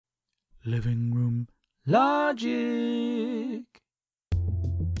Living Room Logic.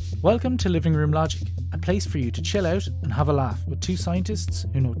 Welcome to Living Room Logic, a place for you to chill out and have a laugh with two scientists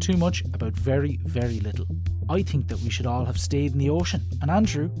who know too much about very, very little. I think that we should all have stayed in the ocean, and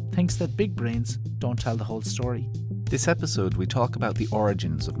Andrew thinks that big brains don't tell the whole story. This episode we talk about the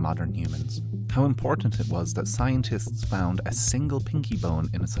origins of modern humans, how important it was that scientists found a single pinky bone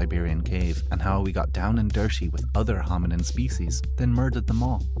in a Siberian cave, and how we got down and dirty with other hominin species, then murdered them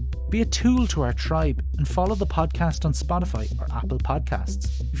all. Be a tool to our tribe and follow the podcast on Spotify or Apple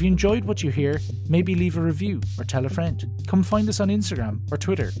Podcasts. If you enjoyed what you hear, maybe leave a review or tell a friend. Come find us on Instagram or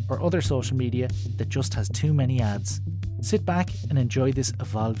Twitter or other social media that just has too many ads. Sit back and enjoy this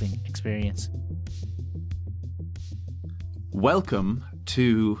evolving experience. Welcome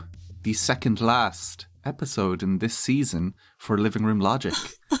to the second last episode in this season for Living Room Logic.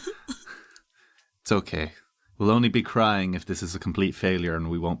 It's okay. We'll only be crying if this is a complete failure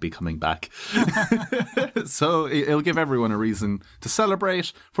and we won't be coming back. So it'll give everyone a reason to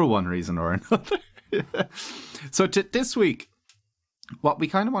celebrate for one reason or another. So this week, what we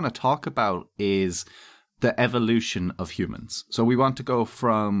kind of want to talk about is the evolution of humans. So we want to go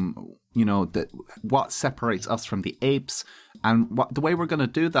from, what separates us from the apes. And the way we're going to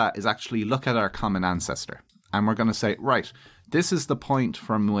do that is actually look at our common ancestor. And we're going to say, right, this is the point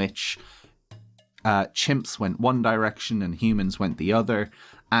from which chimps went one direction and humans went the other.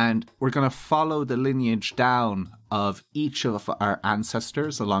 And we're going to follow the lineage down of each of our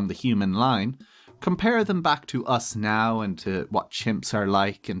ancestors along the human line, compare them back to us now and to what chimps are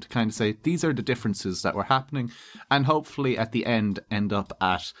like, and to kind of say, these are the differences that were happening. And hopefully at the end up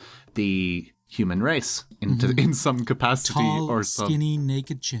at the human race in some capacity. Tall, or some skinny,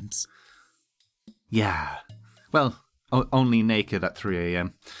 naked chimps. Yeah. Well, only naked at 3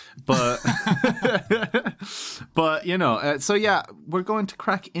 a.m. But, so yeah, we're going to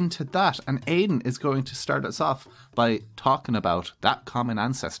crack into that. And Aidan is going to start us off by talking about that common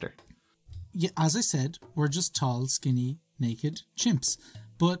ancestor. Yeah, as I said, we're just tall, skinny, naked chimps.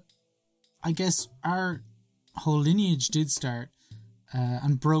 But I guess our whole lineage did start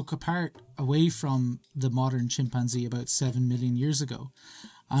and broke apart away from the modern chimpanzee about 7 million years ago.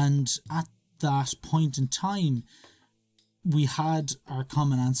 And at that point in time, we had our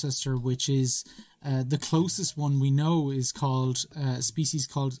common ancestor, which is the closest one we know is called a species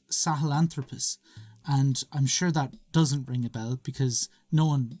called Sahelanthropus. And I'm sure that doesn't ring a bell because no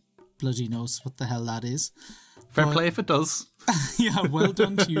one bloody knows what the hell that is. Fair play if it does. Yeah, well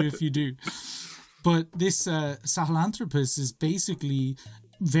done to you if you do. But this Sahelanthropus is basically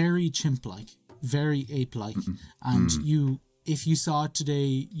very chimp-like, very ape-like. And if you saw it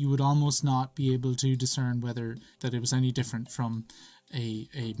today, you would almost not be able to discern whether that it was any different from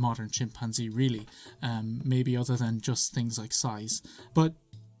a modern chimpanzee, really. Maybe other than just things like size. But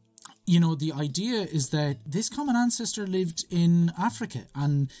the idea is that this common ancestor lived in Africa,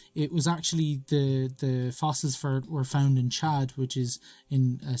 and it was actually the fossils for it were found in Chad, which is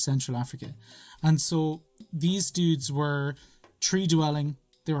in Central Africa. And so these dudes were tree dwelling.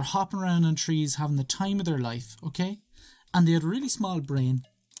 They were hopping around on trees, having the time of their life, okay? And they had a really small brain.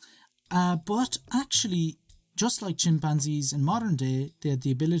 But actually, just like chimpanzees in modern day, they had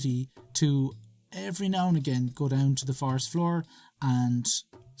the ability to every now and again go down to the forest floor and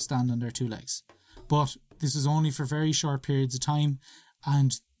stand on their two legs. But this is only for very short periods of time,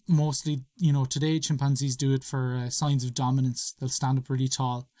 and mostly, today chimpanzees do it for signs of dominance. They'll stand up really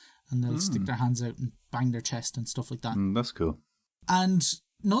tall and they'll stick their hands out and bang their chest and stuff like that. That's cool. And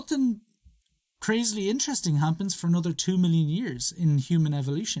nothing crazily interesting happens for another 2 million years in human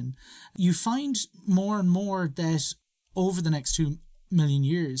evolution. You find more and more that over the next 2 million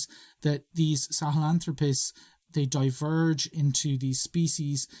years that these Sahelanthropus, they diverge into these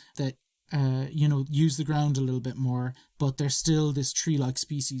species that, use the ground a little bit more, but they're still this tree-like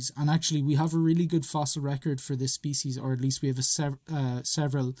species. And actually, we have a really good fossil record for this species, or at least we have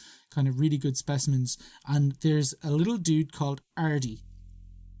several kind of really good specimens. And there's a little dude called Ardi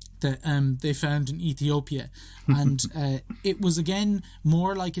that they found in Ethiopia. And it was, again,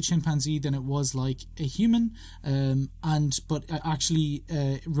 more like a chimpanzee than it was like a human. But actually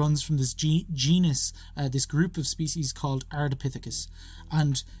it runs from this genus, this group of species called Ardipithecus.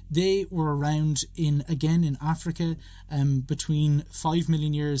 And they were around in Africa between 5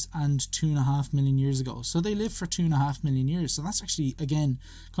 million years and 2.5 million years ago. So they lived for 2.5 million years. So that's actually, again,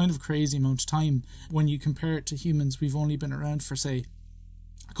 kind of a crazy amount of time. When you compare it to humans, we've only been around for, say,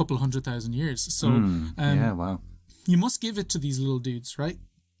 a couple of 100,000 years. So wow. You must give it to these little dudes, right?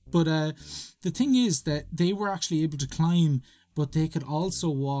 But the thing is that they were actually able to climb, but they could also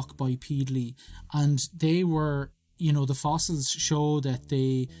walk bipedally, and they were the fossils show that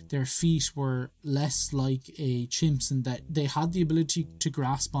their feet were less like a chimp's, and that they had the ability to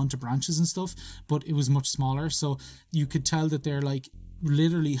grasp onto branches and stuff, but it was much smaller. So you could tell that they're like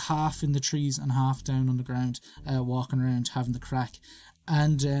literally half in the trees and half down on the ground, walking around having the crack.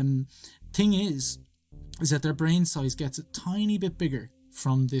 And thing is that their brain size gets a tiny bit bigger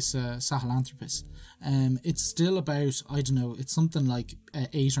from this Sahelanthropus. It's still about, I don't know, it's something like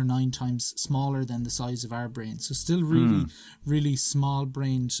 8 or 9 times smaller than the size of our brain. So still really, really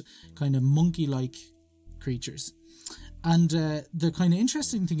small-brained, kind of monkey-like creatures. And the kind of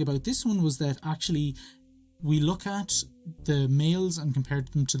interesting thing about this one was that actually we look at the males and compare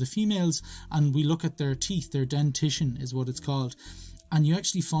them to the females, and we look at their teeth, their dentition is what it's called. And you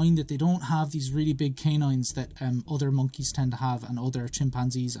actually find that they don't have these really big canines that other monkeys tend to have, and other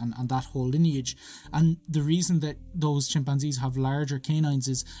chimpanzees and that whole lineage. And the reason that those chimpanzees have larger canines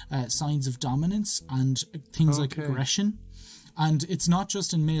is signs of dominance and things like aggression. And it's not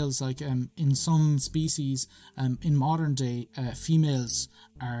just in males, like in some species, in modern day, females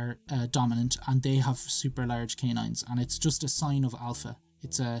are dominant and they have super large canines, and it's just a sign of alpha.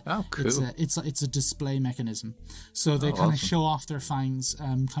 It's a display mechanism, so they kind of show off their fangs,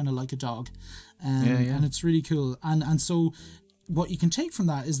 kind of like a dog, and it's really cool. And so what you can take from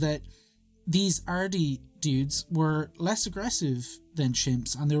that is that these Ardi dudes were less aggressive than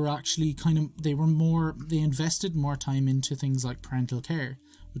chimps, and they were actually they invested more time into things like parental care,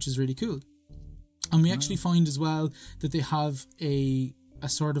 which is really cool. And we actually find as well that they have a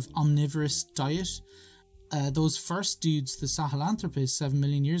sort of omnivorous diet. Those first dudes, the Sahelanthropus, 7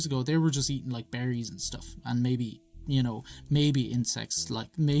 million years ago, they were just eating like berries and stuff, and maybe insects, like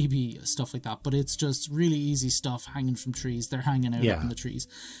maybe stuff like that, but it's just really easy stuff hanging from trees. They're hanging out up in the trees.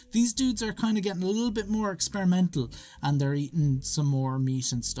 These dudes are kind of getting a little bit more experimental, and they're eating some more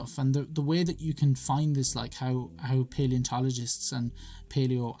meat and stuff. And the way that you can find this, like how paleontologists and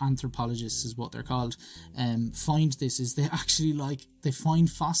paleoanthropologists is what they're called, find this, is they actually they find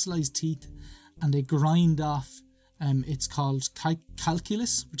fossilized teeth, and they grind off, it's called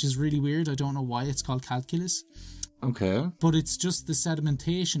calculus, which is really weird. I don't know why it's called calculus. Okay. But it's just the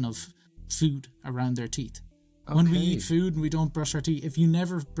sedimentation of food around their teeth. Okay. When we eat food and we don't brush our teeth, if you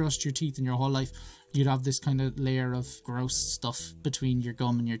never brushed your teeth in your whole life, you'd have this kind of layer of gross stuff between your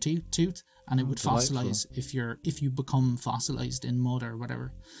gum and your tooth, and it would fossilize if you become fossilized in mud or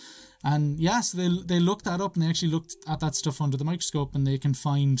whatever. And so they looked that up, and they actually looked at that stuff under the microscope, and they can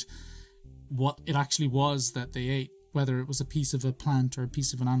find what it actually was that they ate, whether it was a piece of a plant or a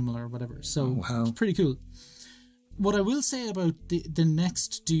piece of an animal or whatever. So it's pretty cool. What I will say about the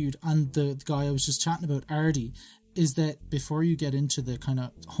next dude and the guy I was just chatting about, Ardi, is that before you get into the kind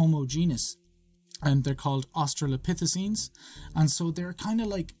of Homo genus, they're called Australopithecines, and so they're kind of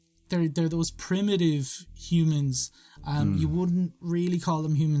like they're those primitive humans. You wouldn't really call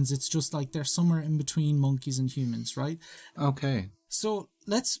them humans. It's just like they're somewhere in between monkeys and humans, right? Okay. So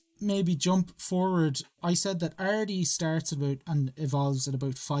let's maybe jump forward. I said that Ardi starts about and evolves at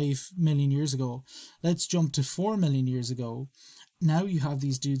about 5 million years ago. Let's jump to 4 million years ago. Now you have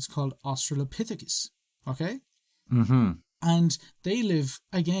these dudes called Australopithecus, okay? Mm-hmm. And they live,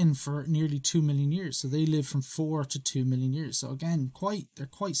 again, for nearly 2 million years. So they live from 4 to 2 million years. So again, they're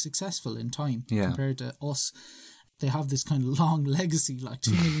quite successful in time compared to us. They have this kind of long legacy. Like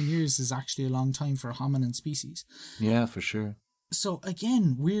 2 million years is actually a long time for a hominin species. Yeah, for sure. So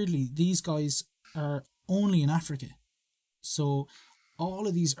again, weirdly, these guys are only in Africa. So all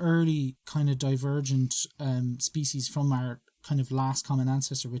of these early kind of divergent species from our kind of last common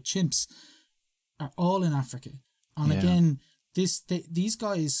ancestor with chimps are all in Africa. And again, these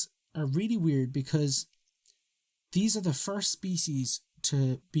guys are really weird because these are the first species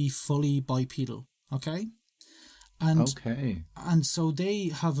to be fully bipedal. Okay? And so they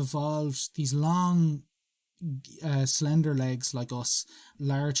have evolved these long, slender legs like us,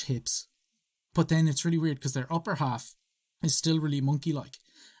 large hips, but then it's really weird because their upper half is still really monkey-like,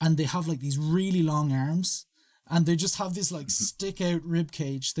 and they have like these really long arms, and they just have this like stick out rib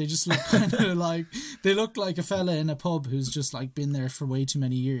cage. They just look kind of like, they look like a fella in a pub who's just like been there for way too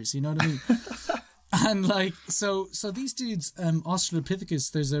many years, you know what I mean? And like so these dudes,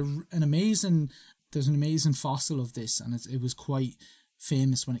 Australopithecus, there's an amazing fossil of this, and it was quite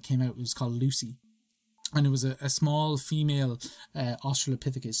famous when it came out. It was called Lucy. And it was a small female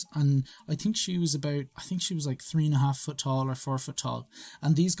Australopithecus, and I think she was like 3.5 foot tall or 4 foot tall,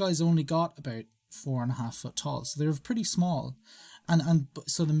 and these guys only got about 4.5 foot tall, so they were pretty small, and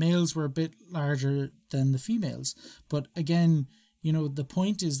so the males were a bit larger than the females. But again, the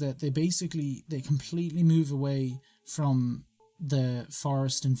point is that they completely move away from the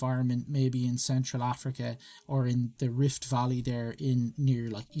forest environment, maybe in Central Africa or in the Rift Valley there in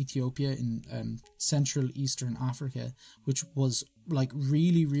near like Ethiopia in Central Eastern Africa, which was like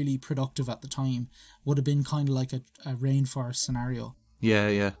really, really productive at the time, would have been kind of like a rainforest scenario.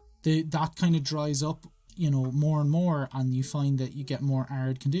 Yeah. That kind of dries up, more and more, and you find that you get more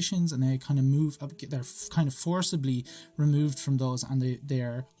arid conditions, and they kind of they're kind of forcibly removed from those, and they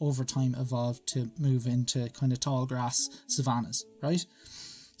are over time evolved to move into kind of tall grass savannas, right?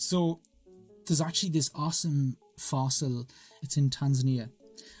 So there's actually this awesome fossil. It's in Tanzania,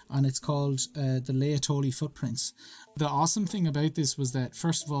 and it's called the Laetoli footprints. The awesome thing about this was that,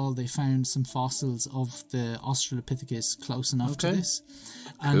 first of all, they found some fossils of the Australopithecus close enough to this.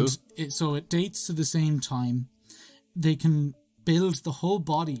 And cool. It dates to the same time. They can build the whole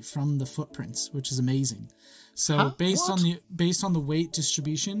body from the footprints, which is amazing. So based on the weight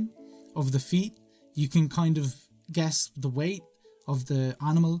distribution of the feet, you can kind of guess the weight of the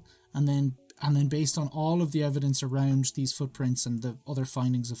animal, and then based on all of the evidence around these footprints and the other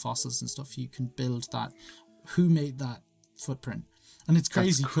findings of fossils and stuff, you can build that. Who made that footprint? And it's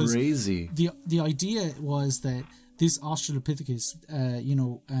crazy because the idea was that this Australopithecus,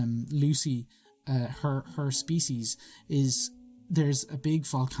 Lucy, her species there's a big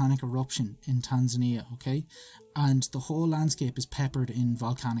volcanic eruption in Tanzania, okay? And the whole landscape is peppered in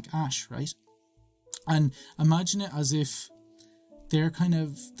volcanic ash, right? And imagine it as if they're kind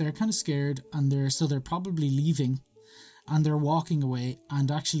of scared, and they're probably leaving, and they're walking away,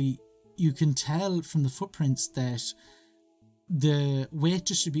 and actually you can tell from the footprints that the weight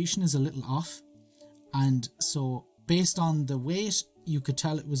distribution is a little off, and so based on the weight you could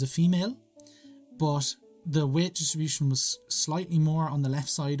tell it was a female, but the weight distribution was slightly more on the left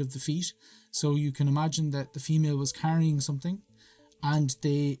side of the feet, so you can imagine that the female was carrying something, and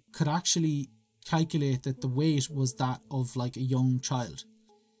they could actually calculate that the weight was that of like a young child.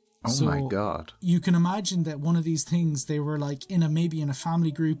 Oh my God. You can imagine that one of these things, they were like maybe in a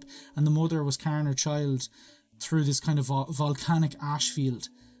family group, and the mother was carrying her child through this kind of volcanic ash field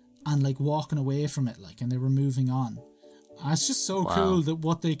and like walking away from it, like, and they were moving on. It's just so cool that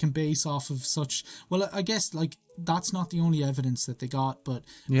what they can base off of such, well, I guess like that's not the only evidence that they got, but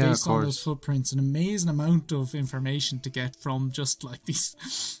based on those footprints, an amazing amount of information to get from just like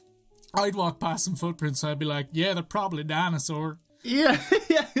these. I'd walk past some footprints, I'd be like, yeah, they're probably dinosaur. Yeah.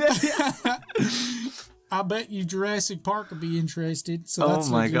 I bet you Jurassic Park would be interested. So that's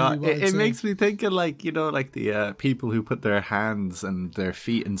my God. Really it makes me think of like, like the people who put their hands and their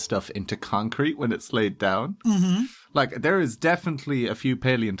feet and stuff into concrete when it's laid down. Mm-hmm. Like there is definitely a few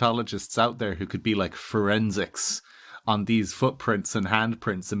paleontologists out there who could be like forensics on these footprints and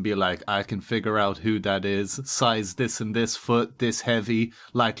handprints and be like, I can figure out who that is, size this and this foot, this heavy,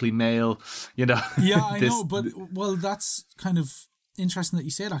 likely male, Yeah, I know, but well, that's kind of interesting that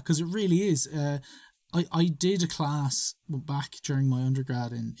you say that, because it really is. I did a class back during my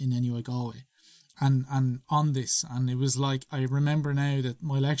undergrad in NUI Galway and on this, and it was like, I remember now that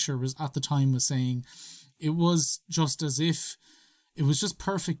my lecturer was at the time was saying it was just as if it was just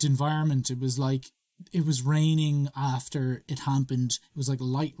perfect environment. It was like it was raining after it happened. It was like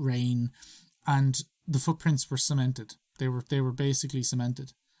light rain, and the footprints were cemented. They were basically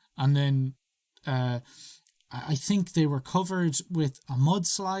cemented, and then I think they were covered with a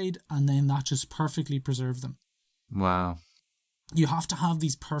mudslide, and then that just perfectly preserved them. Wow. You have to have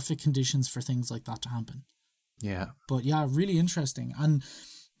these perfect conditions for things like that to happen. Yeah. But yeah, really interesting. And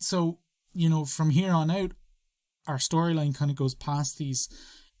so, from here on out, our storyline kind of goes past these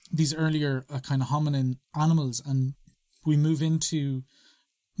earlier kind of hominin animals, and we move into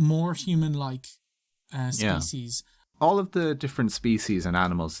more human-like species. Yeah. All of the different species and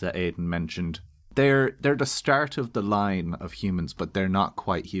animals that Aidan mentioned, they're the start of the line of humans, but they're not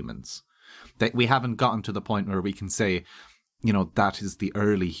quite humans. We haven't gotten to the point where we can say, that is the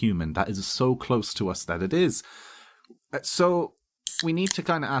early human. That is so close to us that it is. So we need to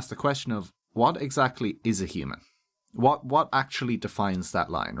kind of ask the question of what exactly is a human? What actually defines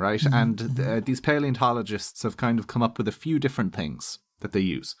that line, right? Mm-hmm. And these paleontologists have kind of come up with a few different things that they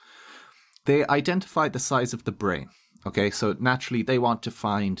use. They identify the size of the brain. Okay, so naturally they want to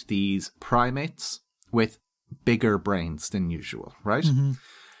find these primates with bigger brains than usual, right? Mm-hmm.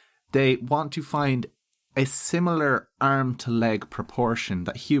 They want to find a similar arm to leg proportion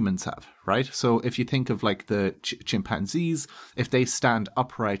that humans have, right? So if you think of like the chimpanzees, if they stand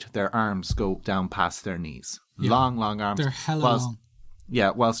upright, their arms go down past their knees. Yeah. Long arms. They're hella long. Yeah,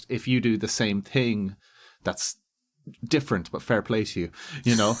 whilst if you do the same thing, that's different, but fair play to you.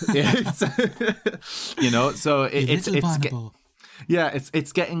 So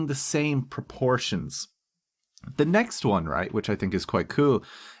it's getting the same proportions. The next one, right, which I think is quite cool,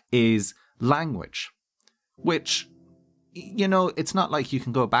 is language, which, you know, it's not like you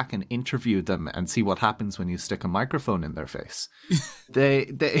can go back and interview them and see what happens when you stick a microphone in their face. they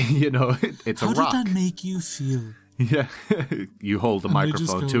you know, it's a rock. How did that make you feel? Yeah, you hold the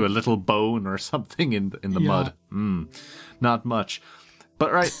microphone to a little bone or something in the mud. Not much.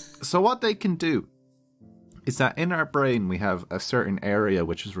 But right, so what they can do is that in our brain we have a certain area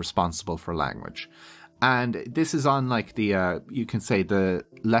which is responsible for language. And this is on like the, you can say the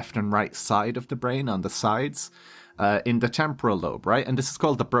left and right side of the brain, on the sides, in the temporal lobe, right? And this is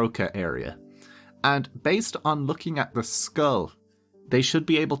called the Broca area. And based on looking at the skull, they should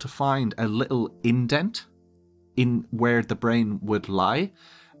be able to find a little indent in where the brain would lie.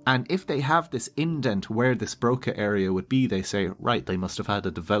 And if they have this indent where this Broca area would be, they say, right, they must have had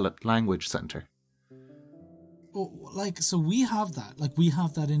a developed language center. Oh, like, so we have that. Like, we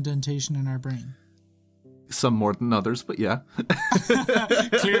have that indentation in our brain. Some more than others, but yeah.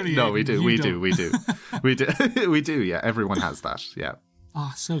 Clearly. No, we do. We do. Yeah, everyone has that. Yeah.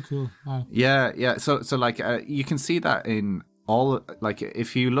 Ah, so cool. Wow. Yeah. So like, you can see that in all, like,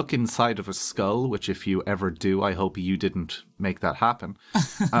 if you look inside of a skull, which if you ever do, I hope you didn't make that happen.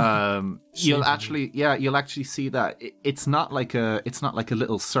 You'll actually see that it's not like a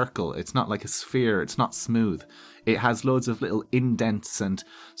little circle. It's not like a sphere. It's not smooth. It has loads of little indents and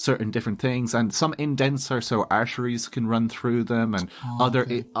certain different things. And some indents are so arteries can run through them, and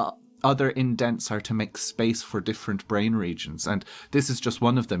other indents are to make space for different brain regions. And this is just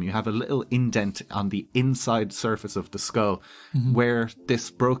one of them. You have a little indent on the inside surface of the skull where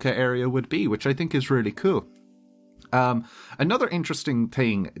this Broca area would be, which I think is really cool. Another interesting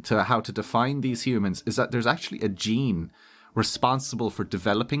thing to how to define these humans is that there's actually a gene responsible for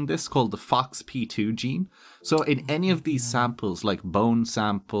developing this called the FOXP2 gene. So in any of these samples, like bone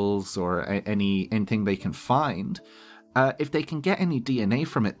samples or anything they can find, if they can get any DNA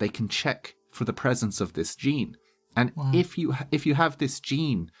from it, they can check for the presence of this gene. And if you have this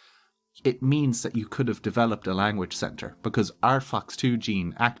gene, it means that you could have developed a language center, because our FOX2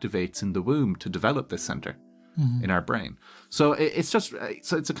 gene activates in the womb to develop this center in our brain. So it's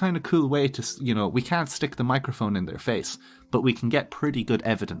a kind of cool way to, you know, we can't stick the microphone in their face, but we can get pretty good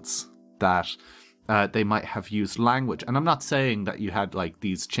evidence that they might have used language. And I'm not saying that you had like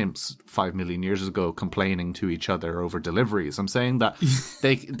these chimps 5 million years ago complaining to each other over deliveries. I'm saying that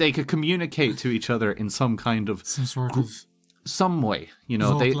they could communicate to each other in some kind of some way, you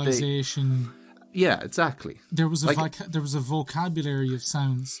know, vocalization. Yeah, exactly. There was a vocabulary of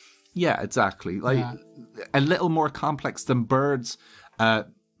sounds. Yeah, exactly. Like a little more complex than birds,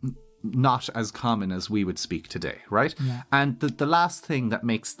 not as common as we would speak today, right? Yeah. And the last thing that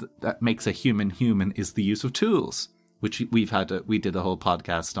makes a human is the use of tools, which we did a whole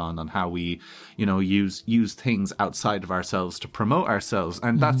podcast on how we, you know, use things outside of ourselves to promote ourselves,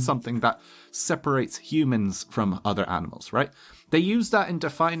 and that's something that separates humans from other animals, right? They use that in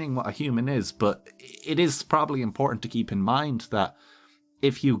defining what a human is, but it is probably important to keep in mind that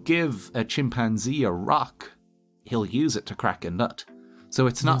if you give a chimpanzee a rock, he'll use it to crack a nut. So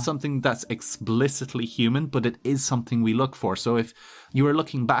it's not something that's explicitly human, but it is something we look for. So if you were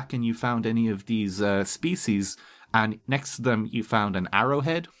looking back and you found any of these species, and next to them you found an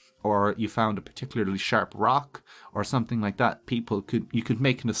arrowhead, or you found a particularly sharp rock, or something like that, you could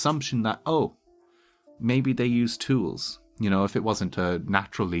make an assumption that, oh, maybe they use tools, you know, if it wasn't a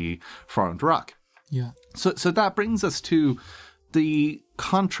naturally formed rock. Yeah. So that brings us to the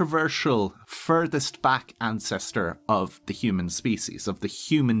controversial furthest back ancestor of the human species, of the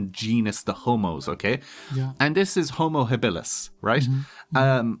human genus, the homos, okay? Yeah. And this is Homo habilis, right?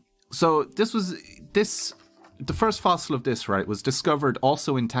 So the first fossil of this, right, was discovered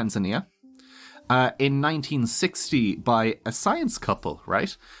also in Tanzania in 1960 by a science couple,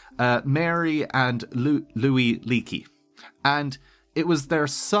 right? Mary and Louis Leakey. And it was their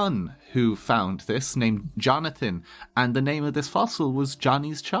son who found this, named Jonathan, and the name of this fossil was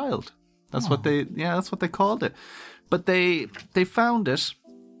Johnny's child. That's what they called it. But they found it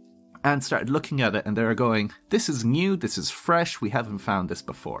and started looking at it, and they were going, this is new, this is fresh, we haven't found this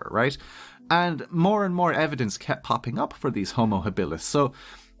before, right? And more evidence kept popping up for these Homo habilis. So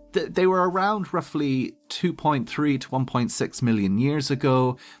they were around roughly 2.3 to 1.6 million years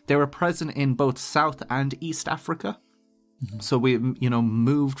ago. They were present in both South and East Africa. So we, you know,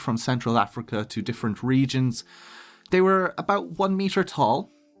 moved from Central Africa to different regions. They were about 1 meter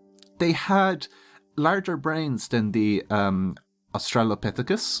tall. They had larger brains than the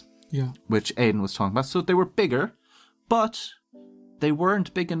Australopithecus, which Aidan was talking about. So they were bigger, but they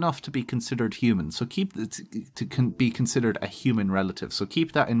weren't big enough to be considered human. So be considered a human relative. So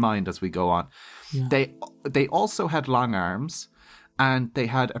keep that in mind as we go on. Yeah. They also had long arms, and they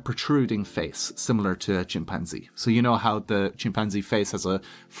had a protruding face, similar to a chimpanzee. So you know how the chimpanzee face has a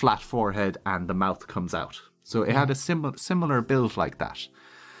flat forehead and the mouth comes out. So it had a similar build like that.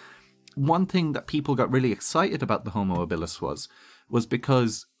 One thing that people got really excited about the Homo habilis was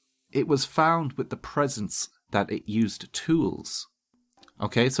because it was found with the presence that it used tools.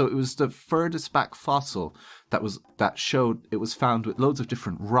 Okay, so it was the furthest back fossil that showed it was found with loads of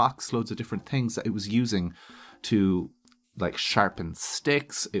different rocks, loads of different things that it was using to like sharpen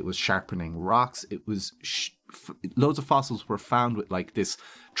sticks. It was sharpening rocks. It was loads of fossils were found with like this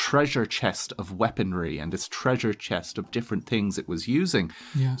treasure chest of weaponry and this treasure chest of different things it was using.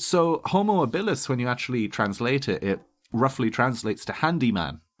 Yeah. So Homo habilis, when you actually translate it, it roughly translates to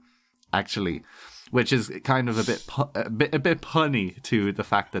handyman, actually, which is kind of a bit punny to the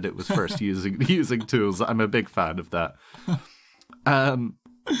fact that it was first using tools. I'm a big fan of that. But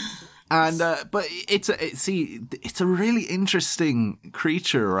it's a really interesting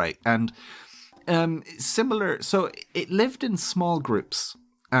creature, right? And similar. So it lived in small groups.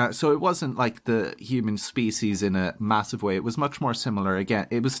 So it wasn't like the human species in a massive way. It was much more similar. Again,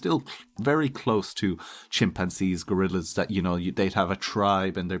 it was still very close to chimpanzees, gorillas, that, you know, they'd have a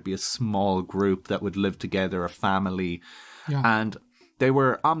tribe and there'd be a small group that would live together, a family. Yeah. And they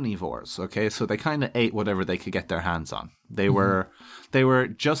were omnivores, okay? So they kind of ate whatever they could get their hands on. They were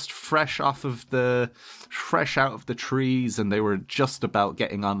just fresh out of the trees, and they were just about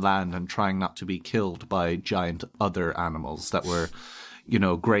getting on land and trying not to be killed by giant other animals that were, you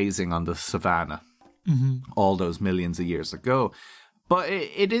know, grazing on the savannah all those millions of years ago. But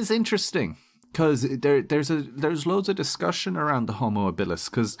it is interesting because there's loads of discussion around the Homo habilis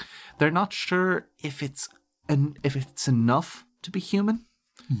because they're not sure if it's enough to be human,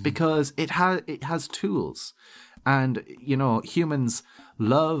 because it has tools, and you know, humans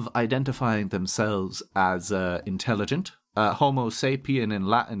love identifying themselves as intelligent. Homo sapien in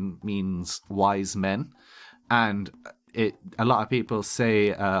Latin means wise men, and a lot of people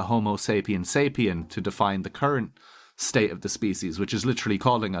say Homo sapien sapien to define the current state of the species, which is literally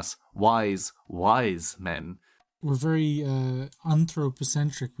calling us wise men. We're very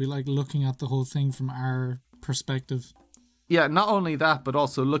anthropocentric. We like looking at the whole thing from our perspective. Yeah, not only that, but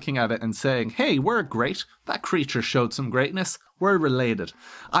also looking at it and saying, hey, we're great. That creature showed some greatness. We're related.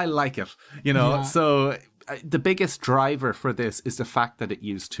 I like it. You know, yeah. So the biggest driver for this is the fact that it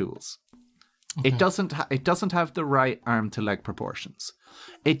used tools. Okay. It doesn't have the right arm to leg proportions.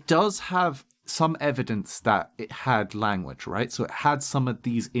 It does have some evidence that it had language, right? So it had some of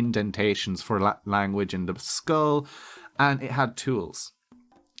these indentations for language in the skull, and it had tools.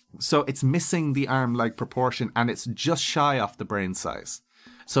 So it's missing the arm-leg proportion, and it's just shy off the brain size.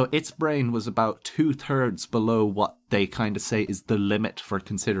 So its brain was about 2/3 below what they kind of say is the limit for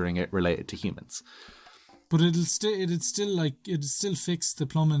considering it related to humans. But it'd still fix the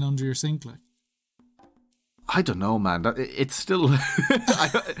plumbing under your sink, like. I don't know, man. It's still,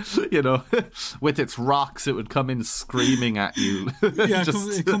 you know, with its rocks, it would come in screaming at you. Yeah,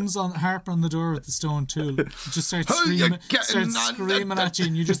 it comes on harp on the door with the stone tool. It just starts screaming at you,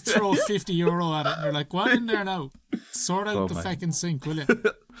 and you just throw €50 at it, and you're like, "What in there now? Sort out the fucking sink, will you?"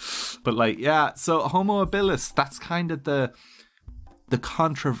 But like, yeah. So Homo habilis, that's kind of the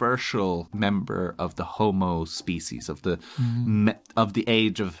controversial member of the Homo species, of the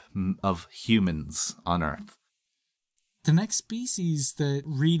age of humans on Earth. The next species that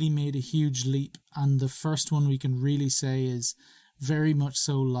really made a huge leap, and the first one we can really say is very much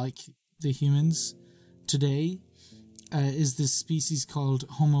so like the humans today, is this species called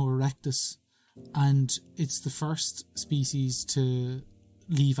Homo erectus, and it's the first species to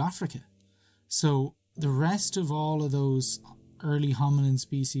leave Africa. So the rest of all of those early hominin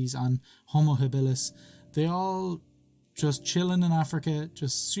species and Homo habilis, they all just chilling in Africa,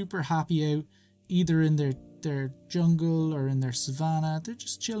 just super happy out, either in their jungle or in their savannah. They're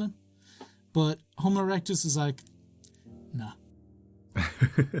just chilling. But Homo erectus is like, nah.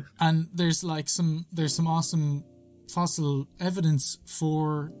 And there's some awesome fossil evidence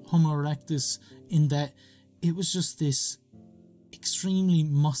for Homo erectus in that it was just this extremely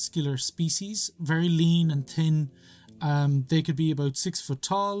muscular species, very lean and thin. They could be about 6 foot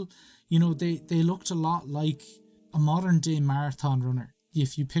tall. You know, they looked a lot like a modern day marathon runner.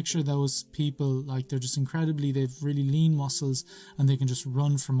 if you picture those people, like they're just they've really lean muscles and they can just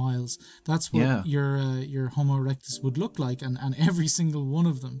run for miles. That's what your Homo erectus would look like, and every single one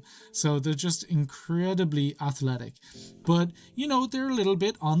of them. So they're just incredibly athletic. But, they're a little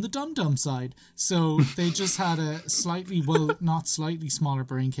bit on the dum-dum side. So they just had a not slightly smaller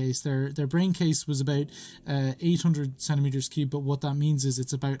brain case. Their brain case was about 800 centimeters cubed, but what that means is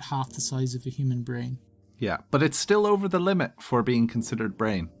it's about half the size of a human brain. Yeah, but it's still over the limit for being considered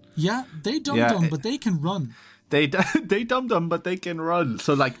brain. Yeah, they dum-dum, but they can run. They dum-dum, but they can run.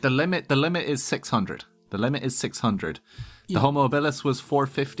 So, like, the limit is 600. The limit is 600. The Homo habilis was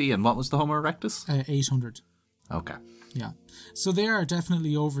 450, and what was the Homo erectus? 800. Okay. Yeah. So they are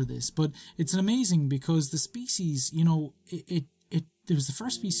definitely over this, but it's amazing because the species, it was the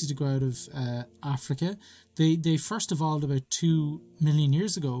first species to go out of Africa. They first evolved about 2 million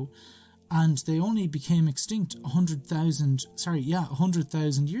years ago, and they only became extinct 100,000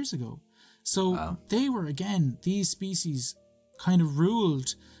 years ago. So they were, again, these species kind of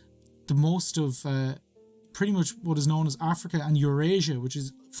ruled the most of pretty much what is known as Africa and Eurasia, which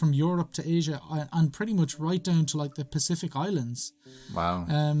is from Europe to Asia, and pretty much right down to like the Pacific Islands. Wow.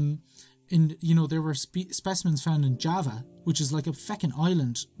 There were specimens found in Java, which is like a feckin'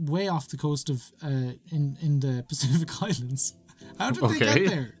 island way off the coast of in the Pacific Islands. How did they get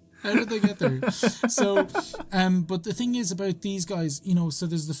there? How did they get there? So, but the thing is about these guys, so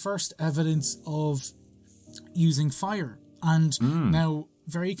there's the first evidence of using fire. And now,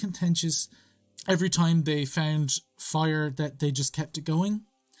 very contentious, every time they found fire that they just kept it going.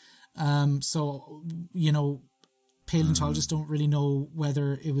 Paleontologists don't really know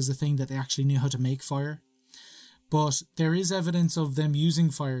whether it was a thing that they actually knew how to make fire. But there is evidence of them using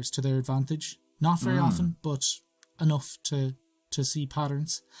fires to their advantage. Not very often, but enough to see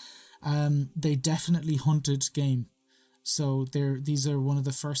patterns. They definitely hunted game. So these are one of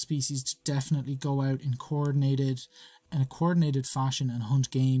the first species to definitely go out in a coordinated fashion and hunt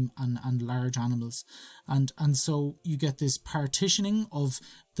game and large animals. And so you get this partitioning of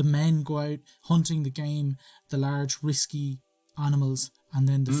the men go out hunting the game, the large risky animals, and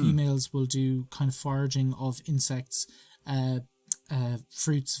then the females will do kind of foraging of insects,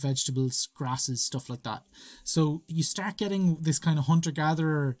 fruits, vegetables, grasses, stuff like that. So you start getting this kind of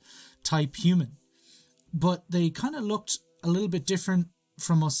hunter-gatherer type human. But they kind of looked a little bit different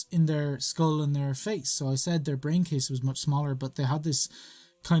from us in their skull and their face. So I said their brain case was much smaller, but they had this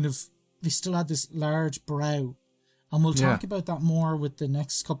they still had this large brow. And we'll talk about that more with the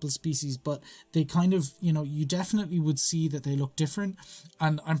next couple of species, but they kind of, you definitely would see that they look different.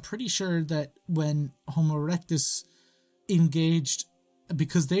 And I'm pretty sure that when Homo erectus engaged,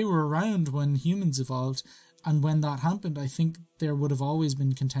 because they were around when humans evolved, and when that happened, I think there would have always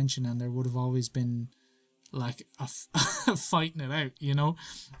been contention and there would have always been like a fighting it out,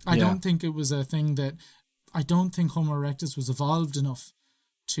 I don't think it was a thing I don't think Homo erectus was evolved enough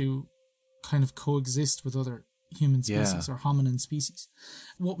to kind of coexist with other human species or hominin species.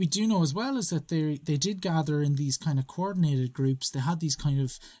 What we do know as well is that they did gather in these kind of coordinated groups. They had these kind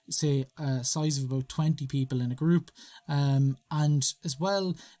of, say, size of about 20 people in a group. And as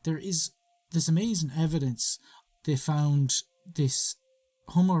well, there is this amazing evidence. They found this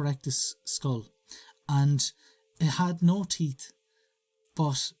Homo erectus skull, and it had no teeth,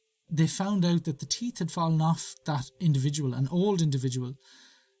 but they found out that the teeth had fallen off that individual, an old individual,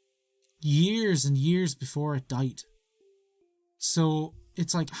 years and years before it died. So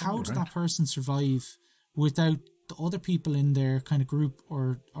it's like, how did that person survive without the other people in their kind of group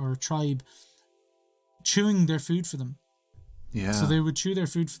or tribe chewing their food for them? Yeah. So they would chew their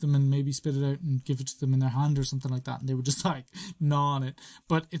food for them and maybe spit it out and give it to them in their hand or something like that, and they would just like gnaw on it.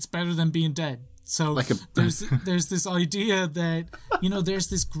 But it's better than being dead. So there's this idea that, there's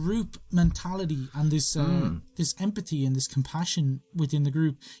this group mentality and this this empathy and this compassion within the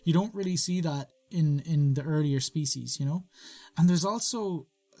group. You don't really see that in the earlier species, And there's also,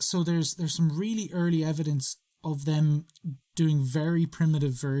 there's some really early evidence of them doing very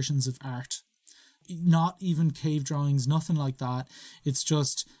primitive versions of art. Not even cave drawings, nothing like that. It's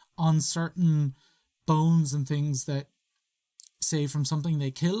just on certain bones and things that, say, from something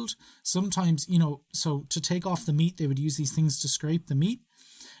they killed. Sometimes, so to take off the meat, they would use these things to scrape the meat.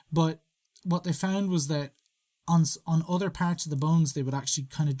 But what they found was that on other parts of the bones, they would actually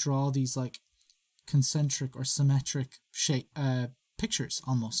kind of draw these like concentric or symmetric shape pictures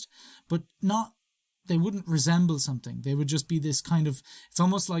almost, but not. They wouldn't resemble something. They would just be this kind of. It's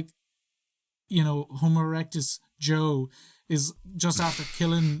almost like, Homo erectus Joe is just after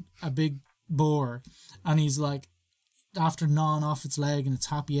killing a big boar, and he's like, after gnawing off its leg and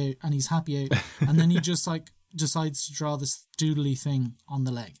he's happy out, and then he just like decides to draw this doodly thing on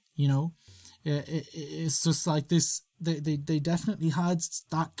the leg, you know? It's just like this, they definitely had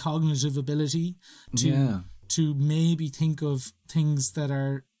that cognitive ability to maybe think of things that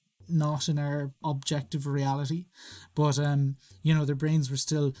are not in our objective reality, but you know, their brains were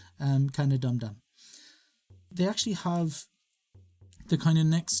still kind of dumb. They actually have the kind of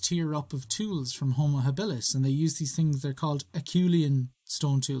next tier up of tools from Homo habilis, and they use these things, they're called Acheulean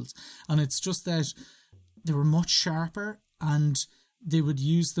stone tools, and it's just that they were much sharper, and they would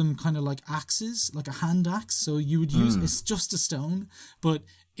use them kind of like axes, like a hand axe. So you would use, it's just a stone, but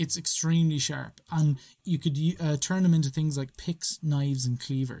it's extremely sharp, and you could turn them into things like picks, knives, and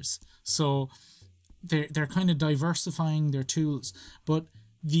cleavers. So they're kind of diversifying their tools. But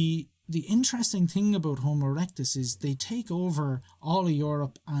the interesting thing about Homo erectus is they take over all of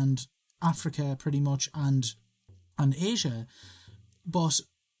Europe and Africa pretty much, and Asia, but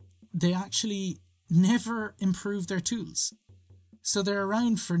they actually never improve their tools. So they're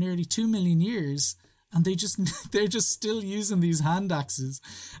around for nearly 2 million years, and they're just still using these hand axes,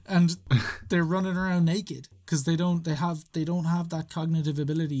 and they're running around naked because they don't have that cognitive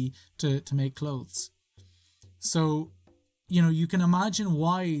ability to make clothes. So, you know, you can imagine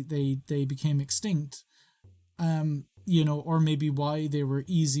why they became extinct, you know, or maybe why they were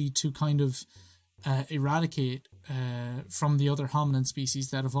easy to kind of eradicate from the other hominin species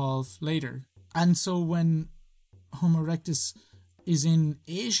that evolved later. And so when Homo erectus is in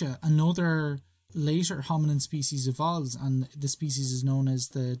Asia, another later hominin species evolves, and the species is known as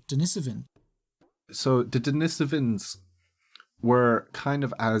the Denisovan. So the Denisovans were kind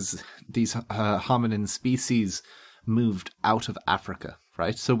of, as these hominin species moved out of Africa,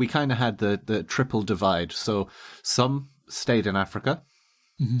 right? So we kind of had the triple divide. So some stayed in Africa,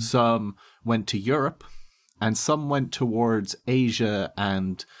 some went to Europe, and some went towards Asia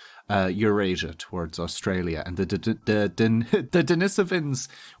and Eurasia, towards Australia. And the Denisovans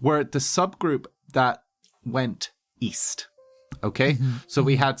were the subgroup that went east. Okay, so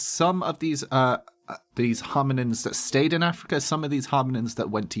we had some of these hominins that stayed in Africa, some of these hominins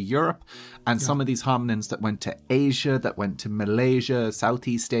that went to Europe, and some of these hominins that went to Asia, that went to Malaysia,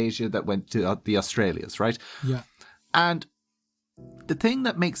 Southeast Asia, that went to the Australias, right? Yeah. And the thing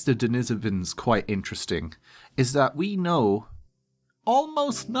that makes the Denisovans quite interesting is that we know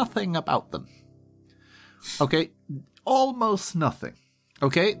almost nothing about them. Okay, almost nothing.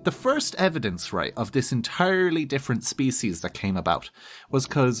 Okay, the first evidence, right, of this entirely different species that came about was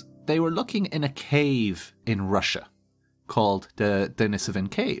because they were looking in a cave in Russia called the Denisovan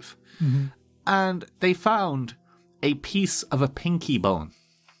Cave. And they found a piece of a pinky bone.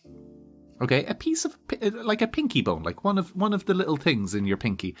 Okay, a piece of, like a pinky bone, like one of the little things in your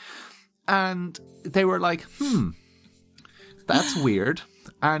pinky. And they were like, that's weird.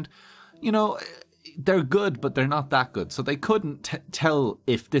 And, you know, they're good, but they're not that good. So they couldn't tell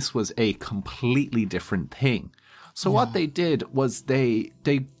if this was a completely different thing. So what they did was they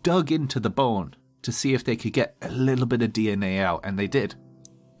dug into the bone to see if they could get a little bit of DNA out. And they did.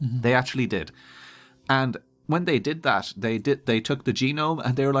 They actually did. And when they did that, they took the genome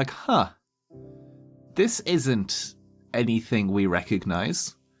and they were like, this isn't anything we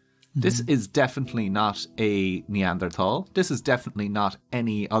recognize. This is definitely not a Neanderthal. This is definitely not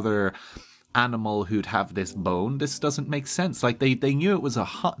any other animal who'd have this bone. This doesn't make sense. Like they knew it was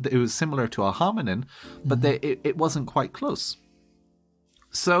similar to a hominin, but it wasn't quite close.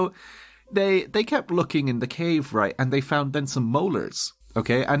 So they kept looking in the cave, right, and they found then some molars.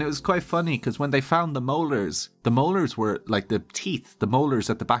 Okay, and it was quite funny because when they found the molars were like the teeth, the molars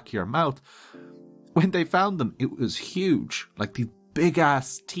at the back of your mouth. When they found them, it was huge, like these big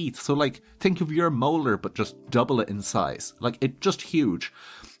ass teeth. So like, think of your molar, but just double it in size. Like, it just huge.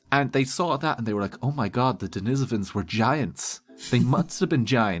 And they saw that and they were like, oh my God, the Denisovans were giants. They must have been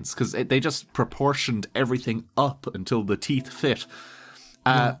giants because they just proportioned everything up until the teeth fit.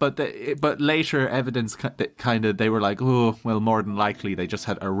 But later evidence they were like, oh, well, more than likely they just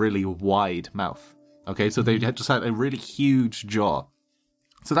had a really wide mouth. Okay, so they just had a really huge jaw.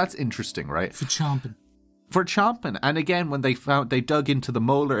 So that's interesting, right? For chomping. And again, when they dug into the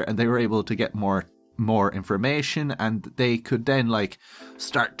molar and they were able to get more information, and they could then like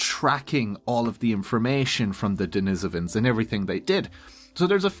start tracking all of the information from the Denisovans and everything they did. So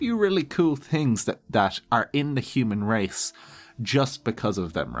there's a few really cool things that are in the human race just because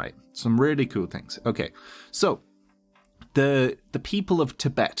of them, right? Some really cool things. Okay, so the people of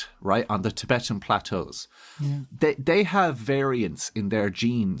Tibet, right, on the Tibetan plateaus, they have variants in their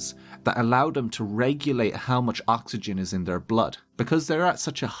genes that allow them to regulate how much oxygen is in their blood. Because they're at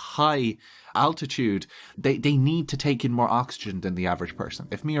such a high altitude, they need to take in more oxygen than the average person.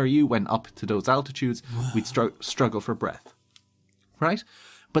 If me or you went up to those altitudes, we'd struggle for breath, right?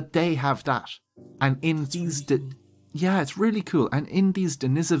 But they have that. And in these... it's really cool. And in these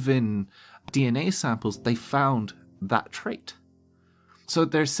Denisovan DNA samples, they found that trait. So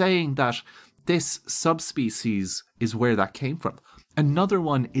they're saying that this subspecies is where that came from. Another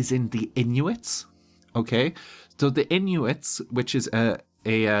one is in the Inuits. Okay, so the Inuits, which is a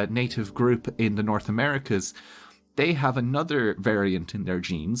native group in the North Americas, they have another variant in their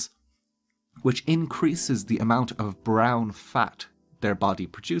genes, which increases the amount of brown fat their body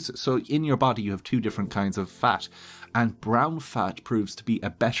produces. So in your body, you have two different kinds of fat, and brown fat proves to be a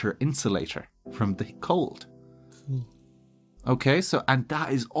better insulator from the cold. Okay, so, and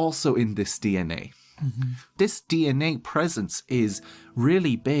that is also in this DNA. This DNA presence is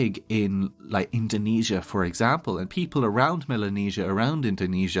really big in, like, Indonesia, for example, and people around Melanesia, around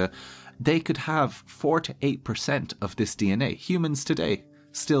Indonesia, they could have 4 to 8% of this DNA. Humans today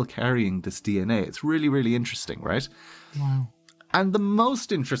still carrying this DNA. It's really, really interesting, right? Wow. And the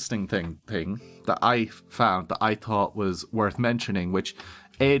most interesting thing that I found that I thought was worth mentioning, which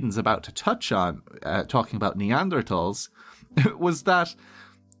Aidan's about to touch on, talking about Neanderthals, was that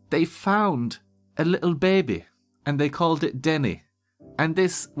they found a little baby and they called it Denny. And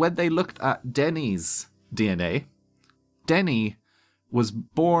this, when they looked at Denny's DNA, Denny was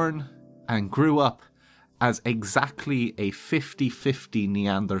born and grew up as exactly a 50-50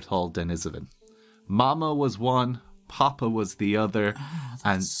 Neanderthal Denisovan. Mama was one, Papa was the other,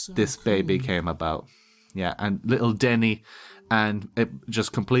 and so this baby came about. Yeah, and little Denny, and it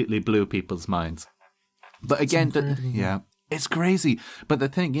just completely blew people's minds. But again, it's crazy. But the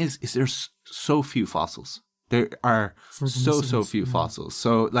thing is there's so few fossils. There are so few fossils.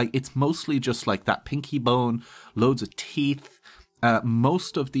 So, like, it's mostly just like that pinky bone, loads of teeth.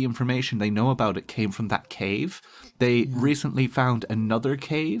 Most of the information they know about it came from that cave. They recently found another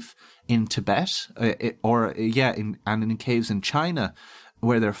cave in Tibet, in caves in China,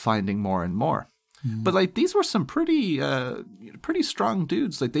 where they're finding more and more. But, like, these were some pretty strong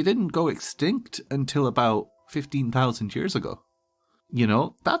dudes. Like, they didn't go extinct until about 15,000 years ago. You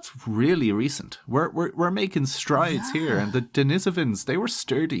know, that's really recent. We're making strides here, and the Denisovans, they were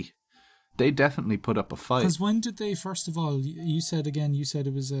sturdy. They definitely put up a fight. Because when did they, first of all, you said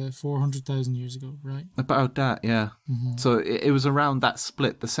it was 400,000 years ago, right? About that, yeah. So it was around that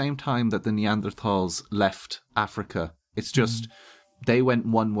split, the same time that the Neanderthals left Africa. It's just they went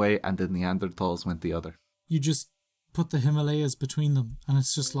one way and the Neanderthals went the other. You just put the Himalayas between them, and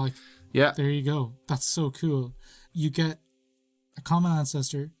it's just like, there you go. That's so cool. You get a common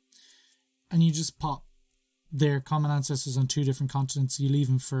ancestor, and you just pop their common ancestors on two different continents. You leave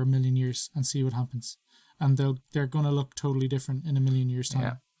them for 1 million years and see what happens, and they're going to look totally different in 1 million years'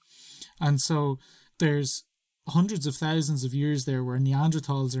 time. And so there's hundreds of thousands of years there where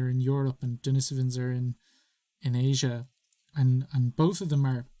Neanderthals are in Europe and Denisovans are in Asia, and both of them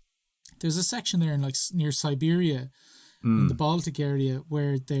are. There's a section there in, like, near Siberia, in the Baltic area,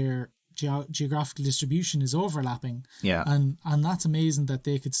 where their geographical distribution is overlapping. And that's amazing that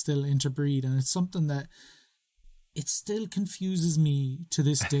they could still interbreed, and it's something that it still confuses me to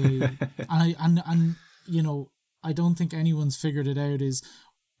this day. and you know, I don't think anyone's figured it out, is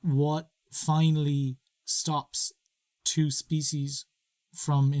what finally stops two species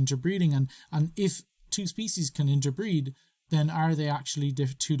from interbreeding, and if two species can interbreed, then are they actually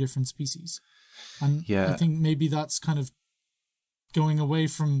two different species? And I think maybe that's kind of going away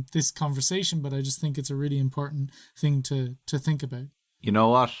from this conversation, but I just think it's a really important thing to think about. You know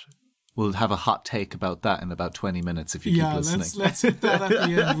what? We'll have a hot take about that in about 20 minutes if you keep listening. Let's hit that at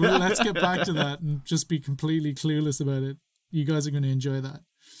the end. Let's get back to that and just be completely clueless about it. You guys are going to enjoy that.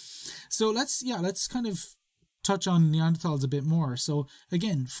 So let's kind of touch on Neanderthals a bit more. So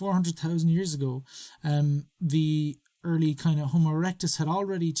again, 400,000 years ago, the early kind of Homo erectus had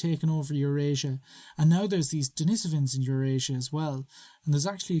already taken over Eurasia, and now there's these Denisovans in Eurasia as well, and there's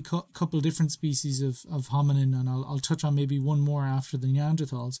actually a couple different species of hominin, and I'll touch on maybe one more after the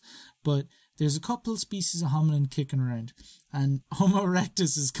Neanderthals, but there's a couple species of hominin kicking around, and Homo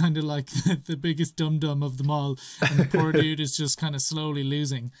erectus is kind of like the biggest dum-dum of them all, and the poor dude is just kind of slowly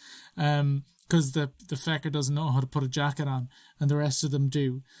losing, because the fecker doesn't know how to put a jacket on, and the rest of them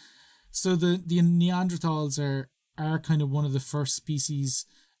do. So the Neanderthals are kind of one of the first species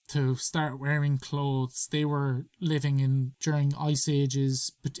to start wearing clothes. They were living during ice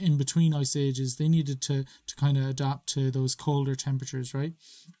ages, but in between ice ages, they needed to kind of adapt to those colder temperatures, right?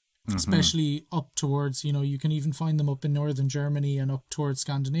 Mm-hmm. Especially up towards, you can even find them up in northern Germany and up towards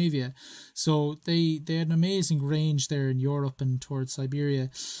Scandinavia. So they had an amazing range there in Europe and towards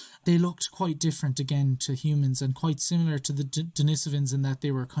Siberia. They looked quite different again to humans and quite similar to the Denisovans in that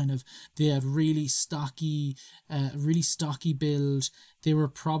they had really stocky build. They were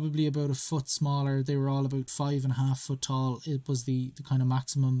probably about a foot smaller. They were all about 5.5 foot tall. It was the kind of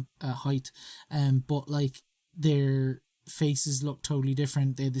maximum height. But like their faces looked totally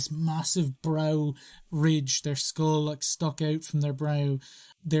different. They had this massive brow ridge. Their skull like stuck out from their brow.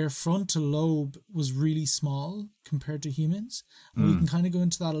 Their frontal lobe was really small compared to humans. And we can kind of go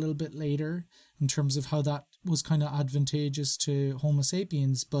into that a little bit later in terms of how that was kind of advantageous to Homo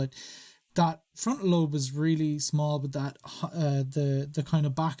sapiens. But that frontal lobe was really small, but that the kind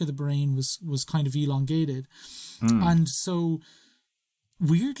of back of the brain was kind of elongated. And so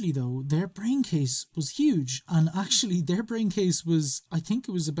weirdly though, their brain case was huge, and actually their brain case was, I think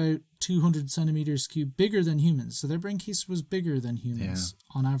it was about 200 centimeters cubed bigger than humans. So their brain case was bigger than humans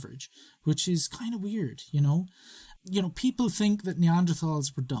on average, which is kind of weird, people think that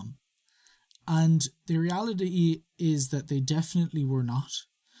Neanderthals were dumb, and the reality is that they definitely were not.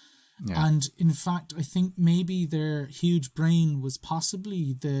 And in fact, I think maybe their huge brain was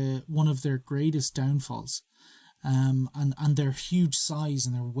possibly one of their greatest downfalls. And their huge size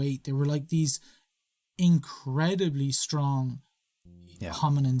and their weight. They were like these incredibly strong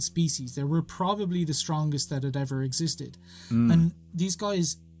hominin species. They were probably the strongest that had ever existed. And these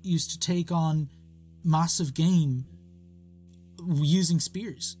guys used to take on massive game using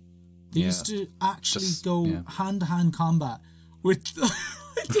spears. They used to actually go hand-to-hand combat with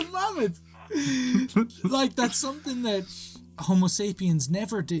the mammoth. Like, that's something that Homo sapiens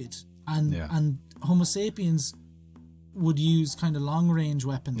never did. And Homo sapiens would use kind of long range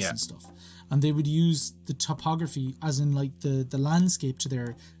weapons and stuff, and they would use the topography, as in like the landscape, to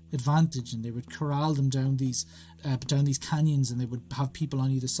their advantage, and they would corral them down these canyons, and they would have people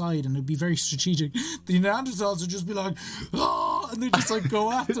on either side, and it'd be very strategic. The Neanderthals would just be like, oh, and they'd just like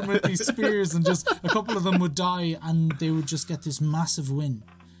go at them with these spears, and just a couple of them would die, and they would just get this massive win,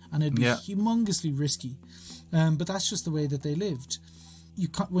 and it'd be humongously risky. But that's just the way that they lived.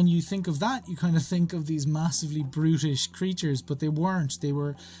 When you think of that, you kind of think of these massively brutish creatures, but they weren't.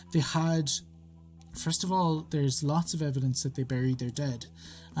 They had, first of all, there's lots of evidence that they buried their dead.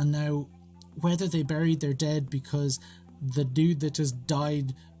 And now, whether they buried their dead because the dude that just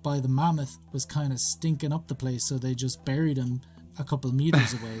died by the mammoth was kind of stinking up the place, so they just buried him a couple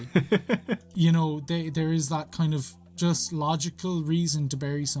meters away. There is that kind of just logical reason to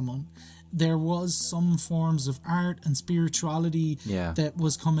bury someone. There was some forms of art and spirituality that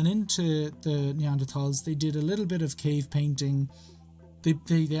was coming into the Neanderthals. They did a little bit of cave painting.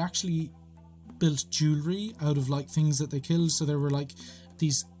 They actually built jewelry out of like things that they killed. So there were like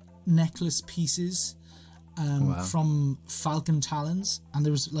these necklace pieces from falcon talons, and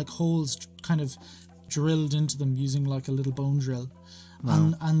there was like holes kind of drilled into them using like a little bone drill.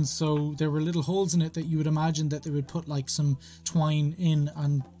 Wow. And so there were little holes in it that you would imagine that they would put like some twine in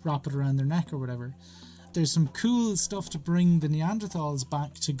and wrap it around their neck or whatever. There's some cool stuff to bring the Neanderthals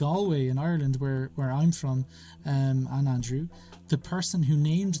back to Galway in Ireland, where I'm from, and Andrew. The person who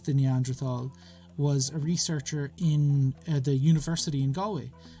named the Neanderthal was a researcher in the university in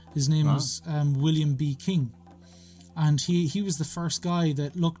Galway. His name was William B. King. And he was the first guy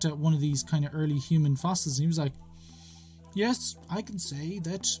that looked at one of these kind of early human fossils, and he was like, yes, I can say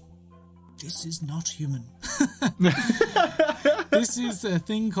that this is not human. This is a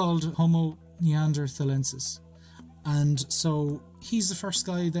thing called Homo neanderthalensis. And so he's the first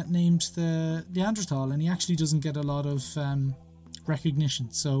guy that named the Neanderthal, and he actually doesn't get a lot of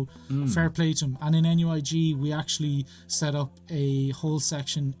recognition. So fair play to him. And in NUIG, we actually set up a whole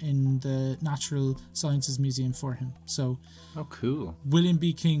section in the Natural Sciences Museum for him. So, oh, cool. William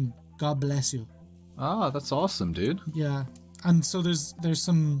B. King, God bless you. Ah, that's awesome, dude. Yeah, and so there's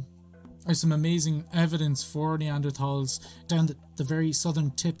some amazing evidence for Neanderthals down the very southern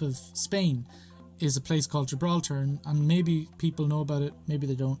tip of Spain. Is a place called Gibraltar, and maybe people know about it, maybe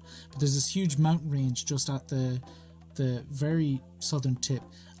they don't. But there's this huge mountain range just at the very southern tip,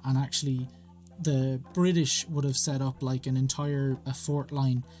 and actually the British would have set up like an entire fort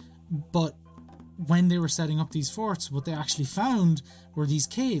line, but when they were setting up these forts, what they actually found were these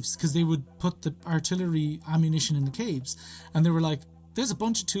caves, because they would put the artillery ammunition in the caves, and they were like, there's a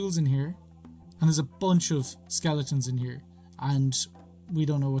bunch of tools in here, and there's a bunch of skeletons in here, and we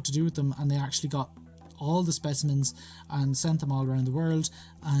don't know what to do with them. And they actually got all the specimens and sent them all around the world,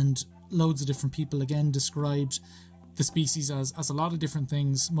 and loads of different people again described the species as a lot of different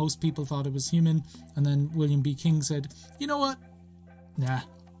things. Most people thought it was human, and then William B. King said, you know what? Nah.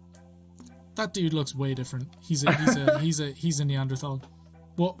 That dude looks way different. He's a Neanderthal.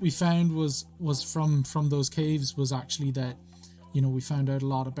 What we found was from those caves was actually that, you know, we found out a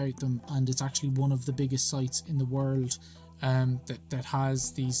lot about them, and it's actually one of the biggest sites in the world that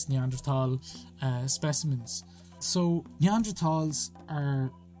has these Neanderthal specimens. So Neanderthals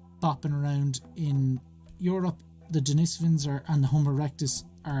are bopping around in Europe. The Denisovans and the Homo erectus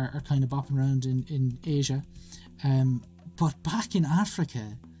are kind of bopping around in Asia. But back in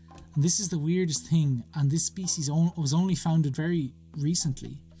Africa, and this is the weirdest thing, and this species was only founded very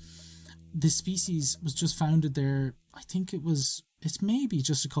recently. This species was just founded there, I think it's maybe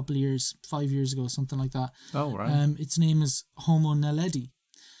just a couple of years, 5 years ago, something like that. Oh, right. Its name is Homo naledi,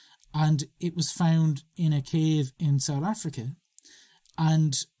 and it was found in a cave in South Africa.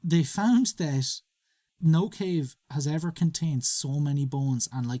 And they found that no cave has ever contained so many bones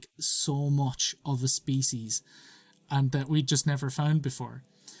and like so much of a species, and that we just never found before.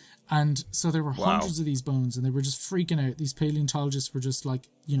 And so there were hundreds of these bones, and they were just freaking out. These paleontologists were just like,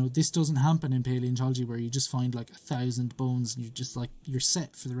 you know, this doesn't happen in paleontology where you just find like 1,000 bones and you're just like, you're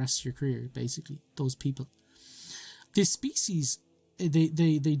set for the rest of your career, basically, those people. This species, they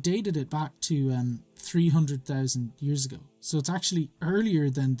dated it back to 300,000 years ago. So it's actually earlier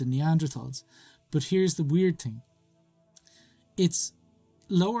than the Neanderthals. But here's the weird thing. Its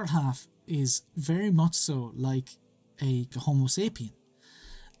lower half is very much so like a Homo sapien.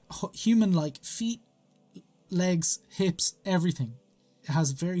 Human-like feet, legs, hips, everything. It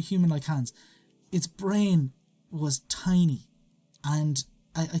has very human-like hands. Its brain was tiny, and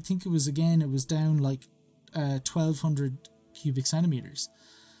I think it was down like 1,200 cubic centimeters.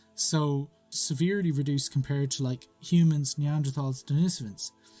 So severely reduced compared to like humans, Neanderthals,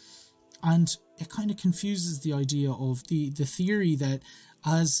 Denisovans. And it kind of confuses the idea of the theory that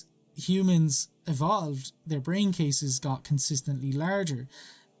as humans evolved, their brain cases got consistently larger.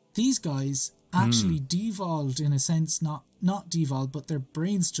 These guys actually devolved in a sense, not devolved, but their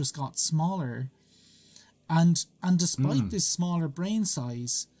brains just got smaller. And despite this smaller brain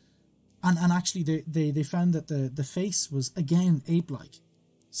size, and actually they found that the face was again ape-like.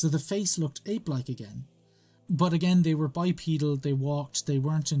 So the face looked ape-like again. But again, they were bipedal, they walked, they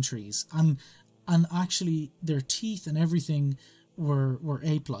weren't in trees. And actually their teeth and everything were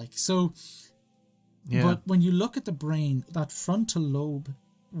ape-like. So, but when you look at the brain, that frontal lobe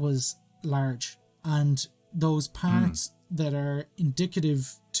was large, and those parts that are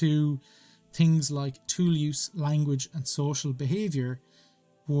indicative to things like tool use, language and social behaviour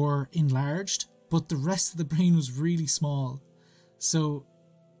were enlarged, but the rest of the brain was really small. So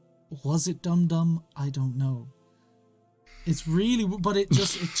was it dumb? I don't know. It's really, but it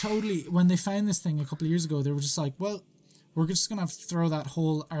totally, when they found this thing a couple of years ago, they were just like, well, we're just going to have to throw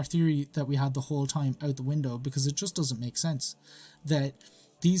our theory that we had the whole time out the window, because it just doesn't make sense that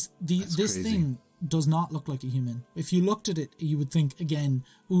this crazy. Thing does not look like a human. If you looked at it, you would think again,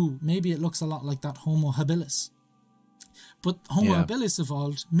 ooh, maybe it looks a lot like that Homo habilis. But Homo habilis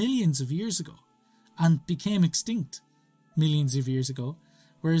evolved millions of years ago and became extinct millions of years ago,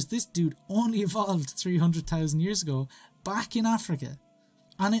 whereas this dude only evolved 300,000 years ago back in Africa.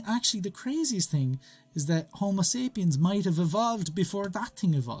 And actually the craziest thing is that Homo sapiens might have evolved before that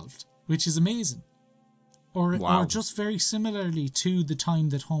thing evolved, which is amazing. Or just very similarly to the time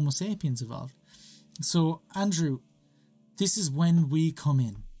that Homo sapiens evolved. So, Andrew, this is when we come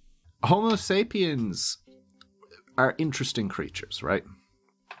in. Homo sapiens are interesting creatures, right?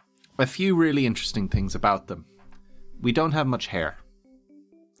 A few really interesting things about them. We don't have much hair.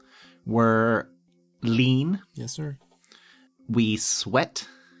 We're lean. Yes, sir. We sweat.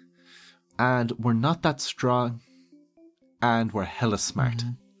 And we're not that strong. And we're hella smart.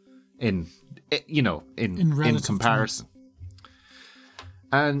 In comparison.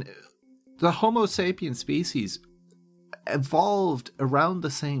 And the Homo sapien species evolved around the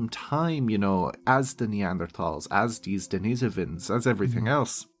same time, as the Neanderthals, as these Denisovans, as everything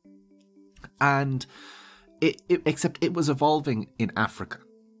else. And except it was evolving in Africa.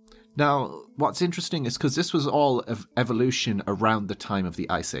 Now, what's interesting is because this was all of evolution around the time of the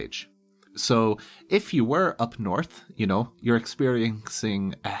Ice Age. So if you were up north, you're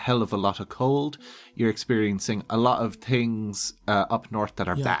experiencing a hell of a lot of cold. You're experiencing a lot of things up north that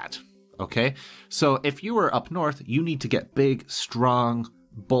are bad. Okay? So if you were up north, you need to get big, strong,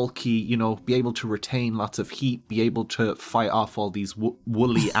 bulky, be able to retain lots of heat, be able to fight off all these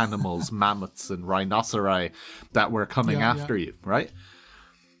woolly animals, mammoths and rhinoceri that were coming after you, right?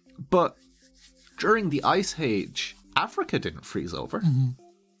 But during the Ice Age, Africa didn't freeze over.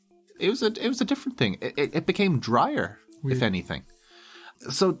 It was a different thing. It became drier, if anything.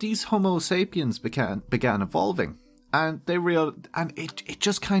 So these Homo sapiens began evolving, and it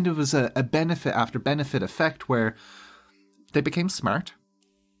just kind of was a benefit after benefit effect where they became smart.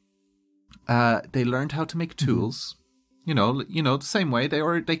 They learned how to make tools. You know, the same way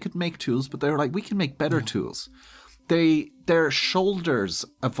they could make tools, but they were like, we can make better tools. Their shoulders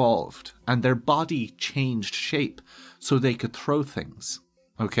evolved and their body changed shape so they could throw things.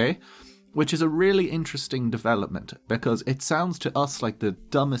 Okay? Which is a really interesting development because it sounds to us like the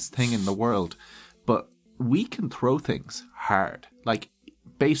dumbest thing in the world, but we can throw things hard. Like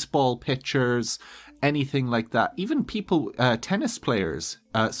baseball pitchers, anything like that. Even people, tennis players,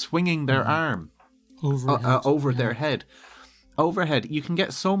 swinging their arm over their head. Overhead, you can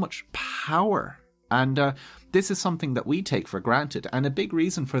get so much power. And this is something that we take for granted. And a big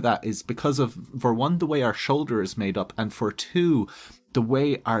reason for that is because of, for one, the way our shoulder is made up, and for two, the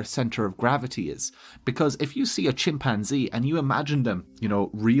way our center of gravity is. Because if you see a chimpanzee and you imagine them,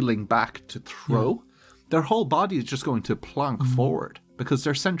 reeling back to throw, their whole body is just going to plonk forward because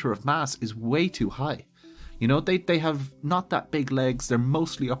their center of mass is way too high. They have not that big legs. They're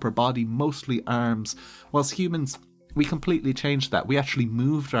mostly upper body, mostly arms. Whilst humans, we completely changed that. We actually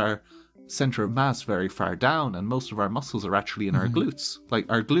moved our center of mass very far down, and most of our muscles are actually in our glutes. Like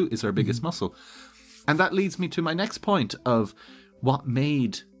our glute is our biggest muscle. And that leads me to my next point of what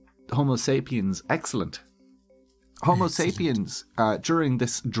made Homo sapiens excellent. Homo sapiens, during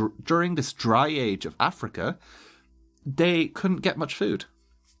this dry age of Africa, they couldn't get much food.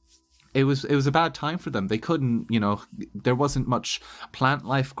 It was a bad time for them. They couldn't, there wasn't much plant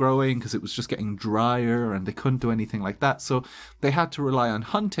life growing because it was just getting drier, and they couldn't do anything like that. So they had to rely on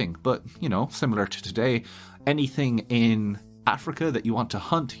hunting. But, similar to today, anything in Africa that you want to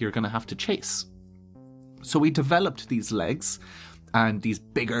hunt, you're going to have to chase. So we developed these legs, and these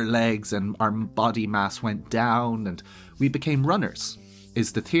bigger legs, and our body mass went down, and we became runners,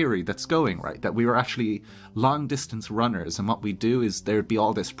 is the theory that's going, right? That we were actually long-distance runners, and what we do is there'd be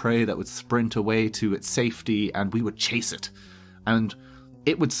all this prey that would sprint away to its safety, and we would chase it. And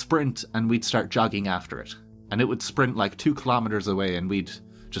it would sprint, and we'd start jogging after it. And it would sprint like 2 kilometers away, and we'd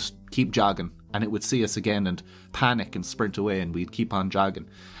just keep jogging. And it would see us again and panic and sprint away, and we'd keep on jogging.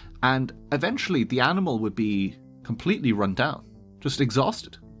 And eventually the animal would be completely run down. Just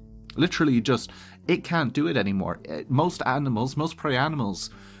exhausted. Literally just, it can't do it anymore. Most prey animals,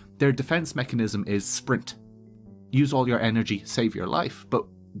 their defense mechanism is sprint. Use all your energy, save your life. But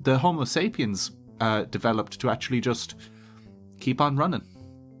the Homo sapiens developed to actually just keep on running.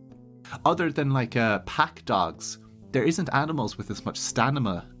 Other than like pack dogs, there isn't animals with as much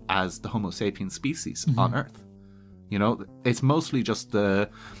stamina as the Homo sapiens species on Earth. It's mostly just the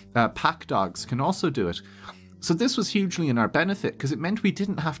pack dogs can also do it. So this was hugely in our benefit because it meant we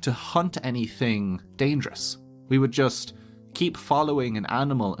didn't have to hunt anything dangerous. We would just keep following an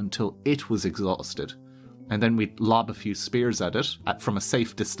animal until it was exhausted. And then we'd lob a few spears at it from a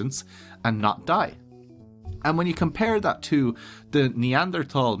safe distance and not die. And when you compare that to the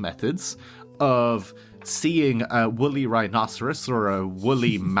Neanderthal methods of seeing a woolly rhinoceros or a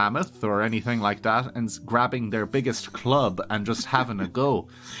woolly mammoth or anything like that and grabbing their biggest club and just having a go,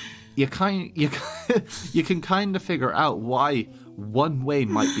 you can kind of figure out why one way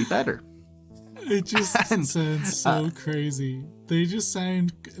might be better. It just sounds so crazy. They just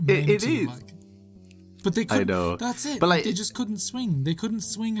sound it is. But they couldn't. I know. That's it. But they just couldn't swing. They couldn't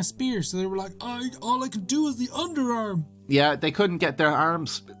swing a spear, so they were like, all I can do is the underarm. Yeah, they couldn't get their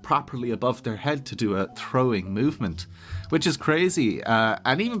arms properly above their head to do a throwing movement, which is crazy.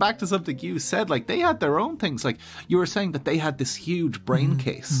 And even back to something you said, like they had their own things. Like you were saying that they had this huge brain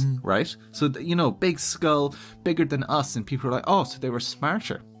case, right? So, big skull, bigger than us. And people were like, oh, so they were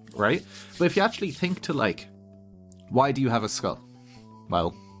smarter, right? But if you actually think to like, why do you have a skull?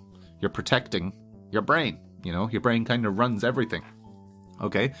 Well, you're protecting your brain. Your brain kind of runs everything.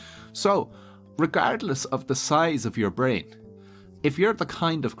 Okay? So, regardless of the size of your brain, if you're the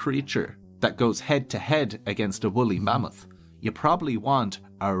kind of creature that goes head to head against a woolly mammoth, you probably want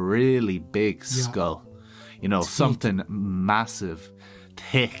a really big skull. Something massive,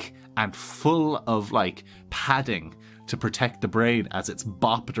 thick, and full of like padding to protect the brain as it's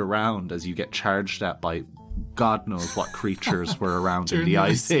bopped around as you get charged at by God knows what creatures were around in the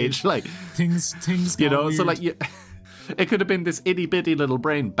Ice Age. Like things weird. So like it could have been this itty bitty little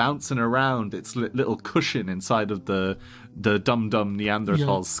brain bouncing around its little cushion inside of the dum-dum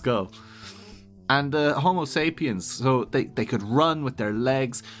Neanderthal skull. And Homo sapiens, so they could run with their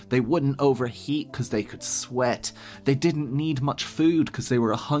legs. They wouldn't overheat because they could sweat. They didn't need much food because they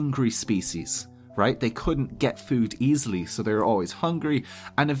were a hungry species, right? They couldn't get food easily, so they were always hungry.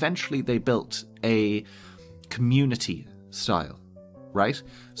 And eventually they built a community style, right?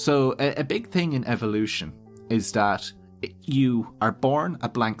 So a big thing in evolution is that you are born a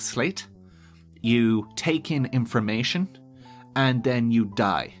blank slate, you take in information, and then you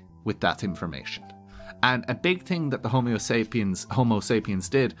die with that information. And a big thing that the Homo sapiens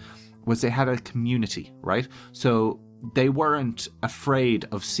did was they had a community, right? So they weren't afraid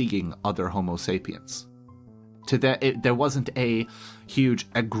of seeing other Homo sapiens. There wasn't a huge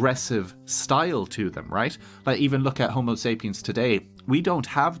aggressive style to them, right? Like, even look at Homo sapiens today. We don't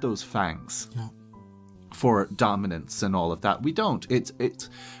have those fangs for dominance and all of that. We don't.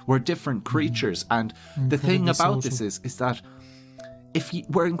 We're different creatures. And the thing about this is that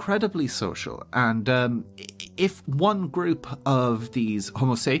we're incredibly social, and if one group of these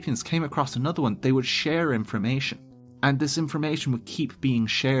Homo sapiens came across another one, they would share information, and this information would keep being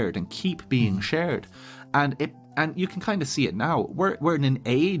shared and keep being shared, and you can kind of see it now. We're in an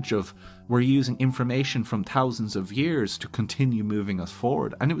age of we're using information from thousands of years to continue moving us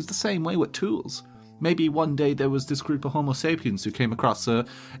forward, and it was the same way with tools. Maybe one day there was this group of Homo sapiens who came across a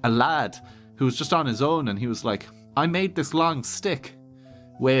lad who was just on his own, and he was like, I made this long stick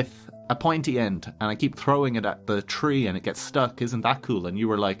with a pointy end, and I keep throwing it at the tree and it gets stuck. Isn't that cool? And you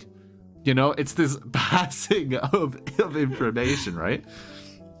were like, it's this passing of information, right?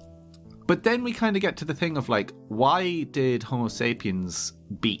 But then we kind of get to the thing of like, why did Homo sapiens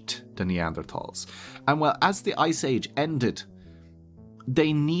beat the Neanderthals? And well, as the Ice Age ended,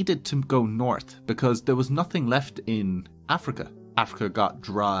 they needed to go north because there was nothing left in Africa. Africa got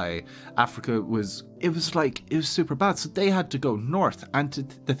dry. Africa was super bad. So they had to go north. And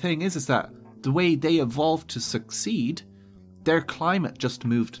the thing is that the way they evolved to succeed, their climate just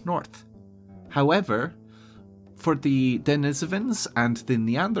moved north. However, for the Denisovans and the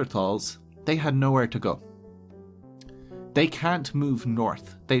Neanderthals, they had nowhere to go. They can't move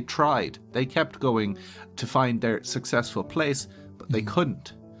north. They tried. They kept going to find their successful place, but they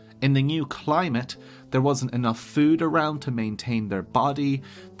couldn't. In the new climate, there wasn't enough food around to maintain their body.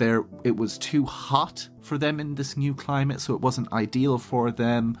 It was too hot for them in this new climate, so it wasn't ideal for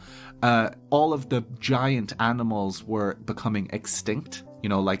them. All of the giant animals were becoming extinct.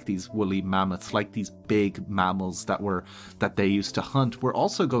 Like these woolly mammoths, like these big mammals that they used to hunt, were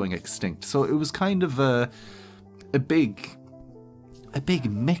also going extinct. So it was kind of a big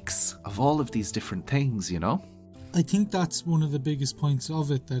mix of all of these different things, I think that's one of the biggest points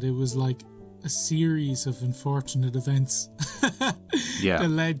of it, that it was like a series of unfortunate events that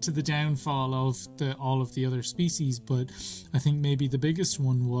led to the downfall of all of the other species. But I think maybe the biggest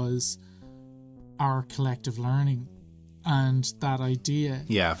one was our collective learning, and that idea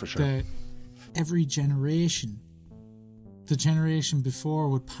for sure, that every generation, the generation before,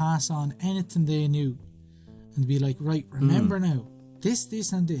 would pass on anything they knew and be like, right, remember now,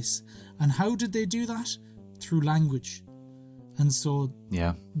 this, and this. And how did they do that? Through language. And so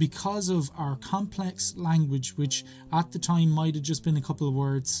because of our complex language, which at the time might have just been a couple of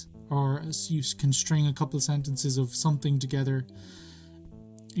words, or you can string a couple of sentences of something together,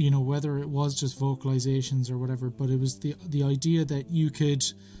 whether it was just vocalizations or whatever, but it was the idea that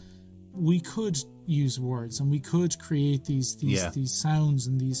we could use words, and we could create these sounds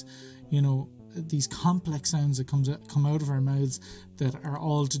and these complex sounds that come out of our mouths that are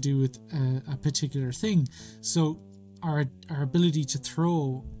all to do with a particular thing. So our ability to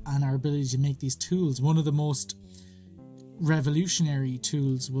throw and our ability to make these tools, one of the most revolutionary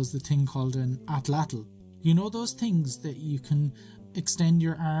tools was the thing called an atlatl. Those things that you can extend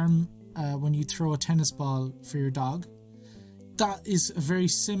your arm when you throw a tennis ball for your dog? That is a very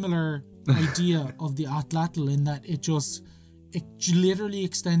similar idea of the atlatl, in that it literally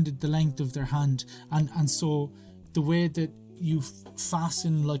extended the length of their hand, and so the way that you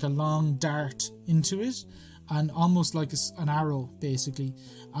fasten like a long dart into it, and almost like an arrow basically,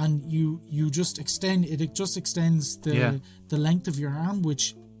 and you just extend it. It just extends the length of your arm,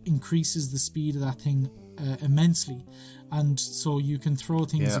 which increases the speed of that thing immensely, and so you can throw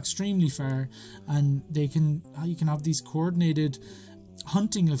things extremely far, and you can have these coordinated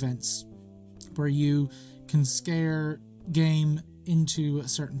hunting events where you can scare game into a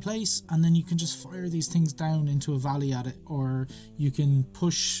certain place, and then you can just fire these things down into a valley at it, or you can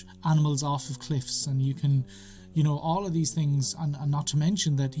push animals off of cliffs, and you can all of these things, and not to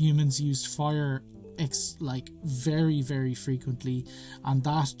mention that humans used fire very, very frequently, and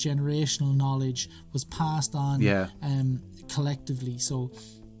that generational knowledge was passed on collectively. So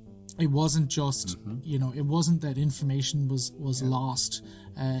it wasn't just it wasn't that information was lost.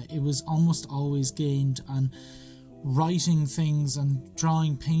 It was almost always gained. And writing things and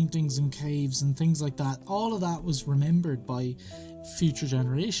drawing paintings in caves and things like that. All of that was remembered by future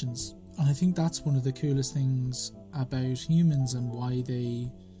generations. And I think that's one of the coolest things about humans and why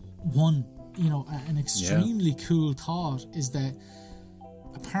they won. You know, an extremely cool thought is that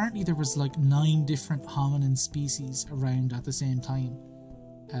apparently there was like 9 different hominin species around at the same time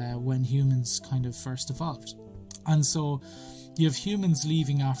when humans kind of first evolved. And so you have humans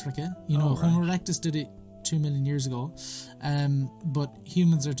leaving Africa. You know, Homo erectus did it 2 million years ago, but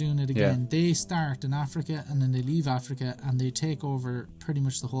humans are doing it again. They start in Africa and then they leave Africa and they take over pretty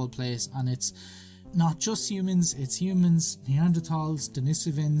much the whole place. And it's not just humans, it's humans, Neanderthals,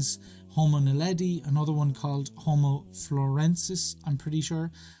 Denisovans, Homo naledi, another one called Homo florensis, I'm pretty sure,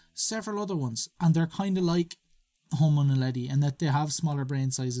 several other ones. And they're kind of like Homo naledi, and that they have smaller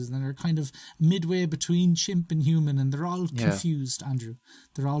brain sizes and they're kind of midway between chimp and human, and they're all confused, Andrew.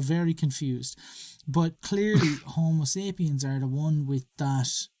 They're all very confused. But clearly Homo sapiens are the one with that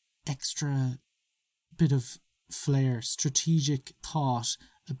extra bit of flair, strategic thought,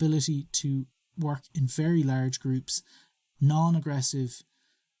 ability to work in very large groups, non-aggressive.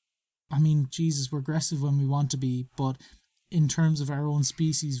 I mean, Jesus, we're aggressive when we want to be, but in terms of our own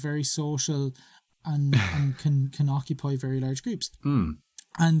species, very social and can occupy very large groups.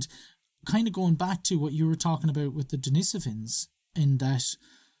 And kind of going back to what you were talking about with the Denisovans, in that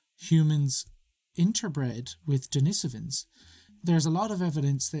humans interbred with Denisovans, there's a lot of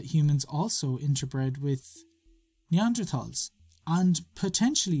evidence that humans also interbred with Neanderthals and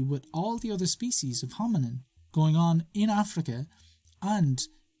potentially with all the other species of hominin going on in Africa and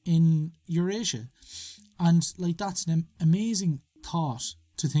in Eurasia. And like, that's an amazing thought,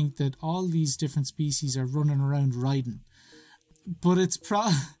 to think that all these different species are running around riding. But it's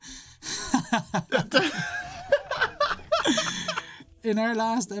in our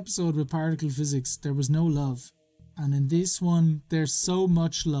last episode with particle physics, there was no love. And in this one, there's so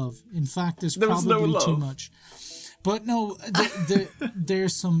much love. In fact, there's probably too much. But no,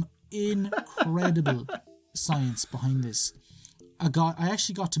 there's some incredible science behind this. I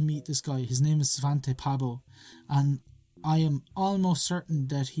actually got to meet this guy. His name is Svante Pabo, and I am almost certain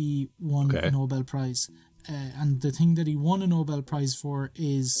that he won a Nobel Prize. And the thing that he won a Nobel Prize for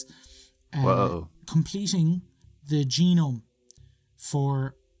is completing the genome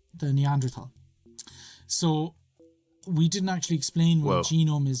for the Neanderthal. So we didn't actually explain what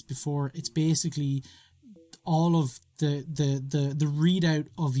genome is before. It's basically all of the readout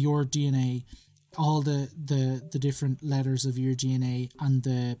of your DNA, all the different letters of your DNA and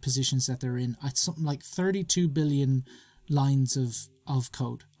the positions that they're in. It's something like 32 billion lines of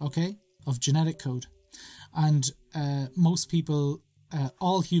code, okay? Of genetic code. And most people,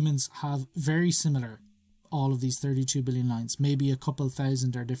 all humans have very similar, all of these 32 billion lines. Maybe a couple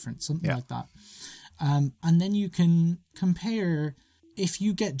thousand are different, something like that. And then you can compare, if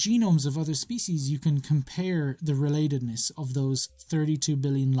you get genomes of other species, you can compare the relatedness of those 32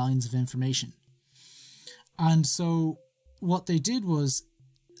 billion lines of information. And so what they did was,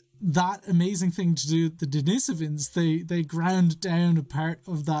 that amazing thing to do with the Denisovans, they ground down a part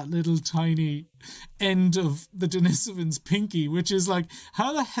of that little tiny end of the Denisovan's pinky, which is like,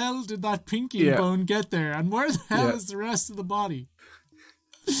 how the hell did that pinky bone get there? And where the hell is the rest of the body?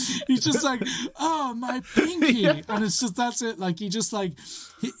 He's just like, oh, my pinky. And it's just, that's it. Like, he just like,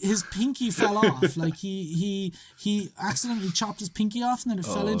 his pinky fell off. Like he accidentally chopped his pinky off and then it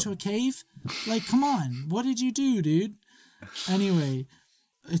fell into a cave. Like, come on, what did you do, dude? Anyway,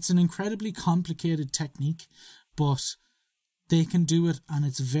 it's an incredibly complicated technique, but they can do it, and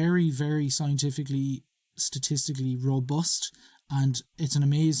it's very, very scientifically, statistically robust, and it's an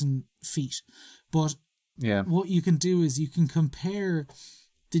amazing feat. But what you can do is you can compare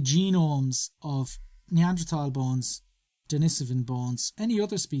the genomes of Neanderthal bones, Denisovan bones, any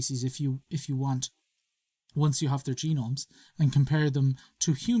other species if you want, once you have their genomes, and compare them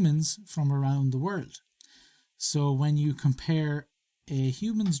to humans from around the world. So when you compare a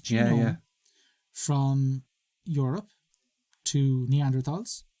human's genome from Europe to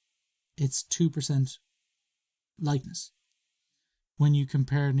Neanderthals, it's 2% likeness. When you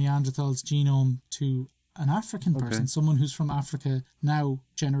compare Neanderthal's genome to an African person, someone who's from Africa now,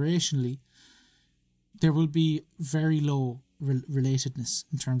 generationally, there will be very low relatedness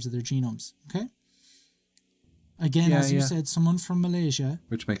in terms of their genomes. Okay? Again, as you said, someone from Malaysia,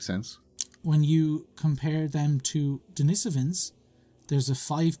 which makes sense. When you compare them to Denisovans, there's a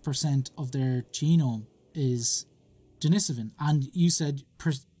 5% of their genome is Denisovan. And you said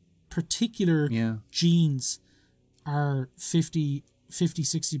particular genes are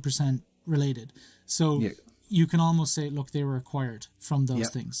 50-60% related. So you can almost say, look, they were acquired from those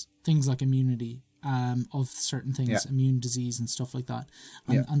things. Things like immunity of certain things, Yeah. immune disease and stuff like that.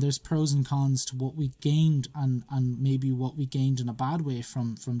 And, Yeah. and there's pros and cons to what we gained and maybe what we gained in a bad way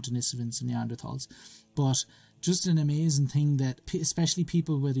from Denisovans and Neanderthals. But just an amazing thing that, especially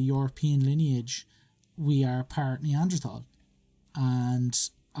people with a European lineage, we are part Neanderthal. And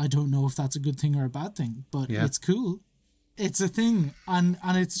I don't know if that's a good thing or a bad thing, but it's cool. It's a thing. And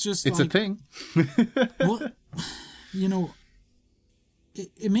it's just It's like, a thing. what, you know,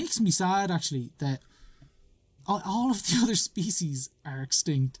 it makes me sad, actually, that all of the other species are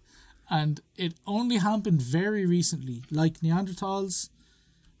extinct. And it only happened very recently. Like Neanderthals,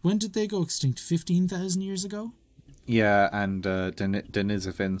 when did they go extinct? 15,000 years ago? Yeah, and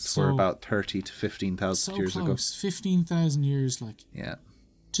Denisovans were about 30 to 15,000 years ago. 15,000 years, like. Yeah.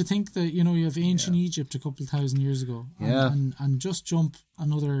 To think that, you know, you have ancient Egypt a couple thousand years ago. And just jump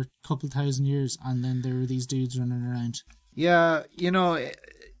another couple thousand years, and then there were these dudes running around. Yeah, you know,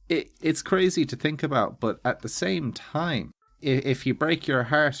 it's crazy to think about, but at the same time, if you break your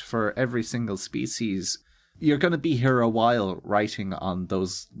heart for every single species, you're going to be here a while writing on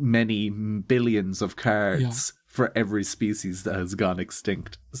those many billions of cards for every species that has gone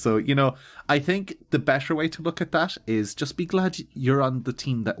extinct. So, you know, I think the better way to look at that is just be glad you're on the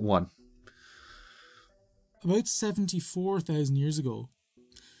team that won. About 74,000 years ago,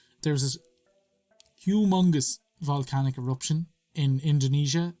 there was this humongous volcanic eruption in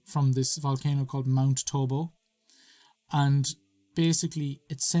Indonesia from this volcano called Mount Tobo. And basically,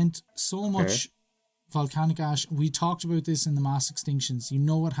 it sent so much volcanic ash. We talked about this in the mass extinctions. You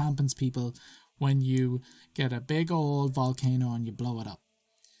know what happens, people, when you get a big old volcano and you blow it up.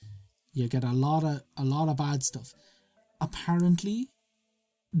 You get a lot of bad stuff. Apparently,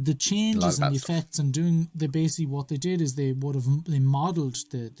 the changes and the effects and doing basically what they did is they modelled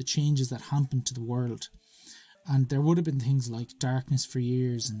the changes that happened to the world. And there would have been things like darkness for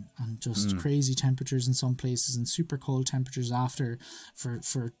years and just crazy temperatures in some places and super cold temperatures after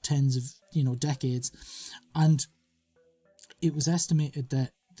for tens of, you know, decades. And it was estimated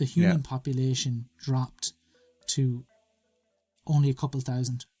that the human population dropped to only a couple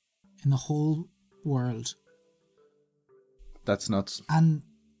thousand in the whole world. That's nuts. And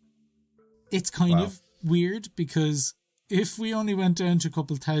it's kind of weird, because if we only went down to a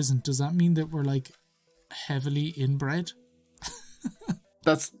couple thousand, does that mean that we're like heavily inbred?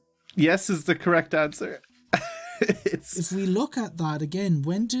 Yes is the correct answer. If we look at that again,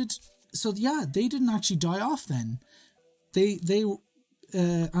 they didn't actually die off then. They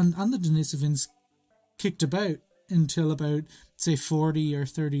and the Denisovans kicked about until about, say, 40 or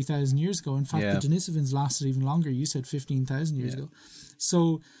 30,000 years ago. In fact, the Denisovans lasted even longer. You said 15,000 years ago.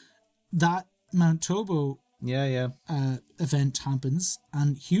 So that Mount Tobo event happens,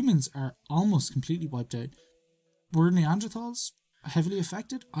 and humans are almost completely wiped out. Were Neanderthals heavily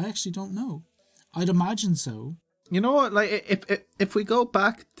affected? I actually don't know. I'd imagine so. You know what? Like, if we go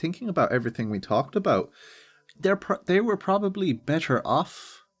back thinking about everything we talked about, they were probably better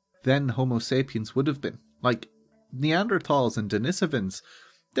off than Homo sapiens would have been. Like, Neanderthals and Denisovans,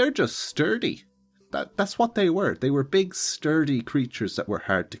 they're just sturdy. That's what they were. They were big, sturdy creatures that were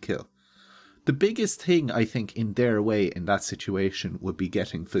hard to kill. The biggest thing, I think, in their way in that situation would be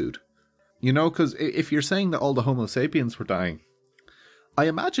getting food. You know, because if you're saying that all the Homo sapiens were dying, I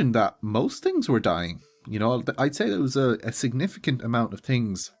imagine that most things were dying. You know, I'd say there was a significant amount of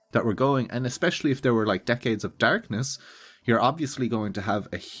things that were going, and especially if there were like decades of darkness, you're obviously going to have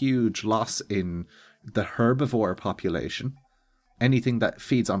a huge loss in the herbivore population. Anything that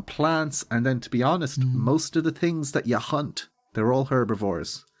feeds on plants, and then, to be honest, most of the things that you hunt, they're all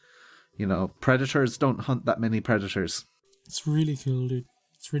herbivores. You know, predators don't hunt that many predators. It's really cool, dude.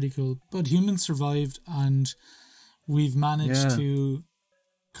 It's really cool. But humans survived, and we've managed to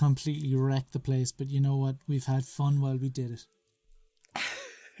completely wreck the place. But you know what? We've had fun while we did it.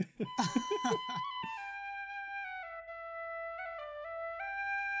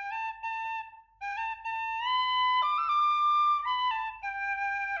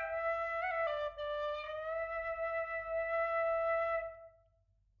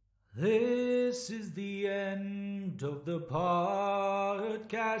 This is the end of the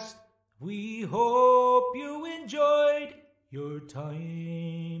podcast. We hope you enjoyed your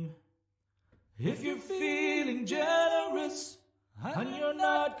time. If you're feeling generous and you're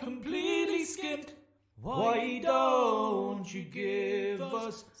not completely skint, why don't you give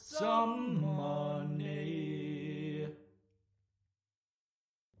us some money?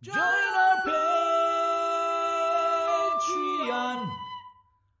 Join our Patreon.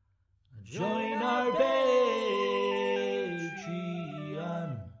 Join our Patreon.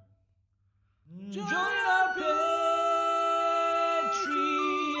 Join our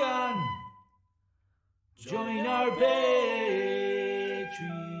Patreon. Join our page.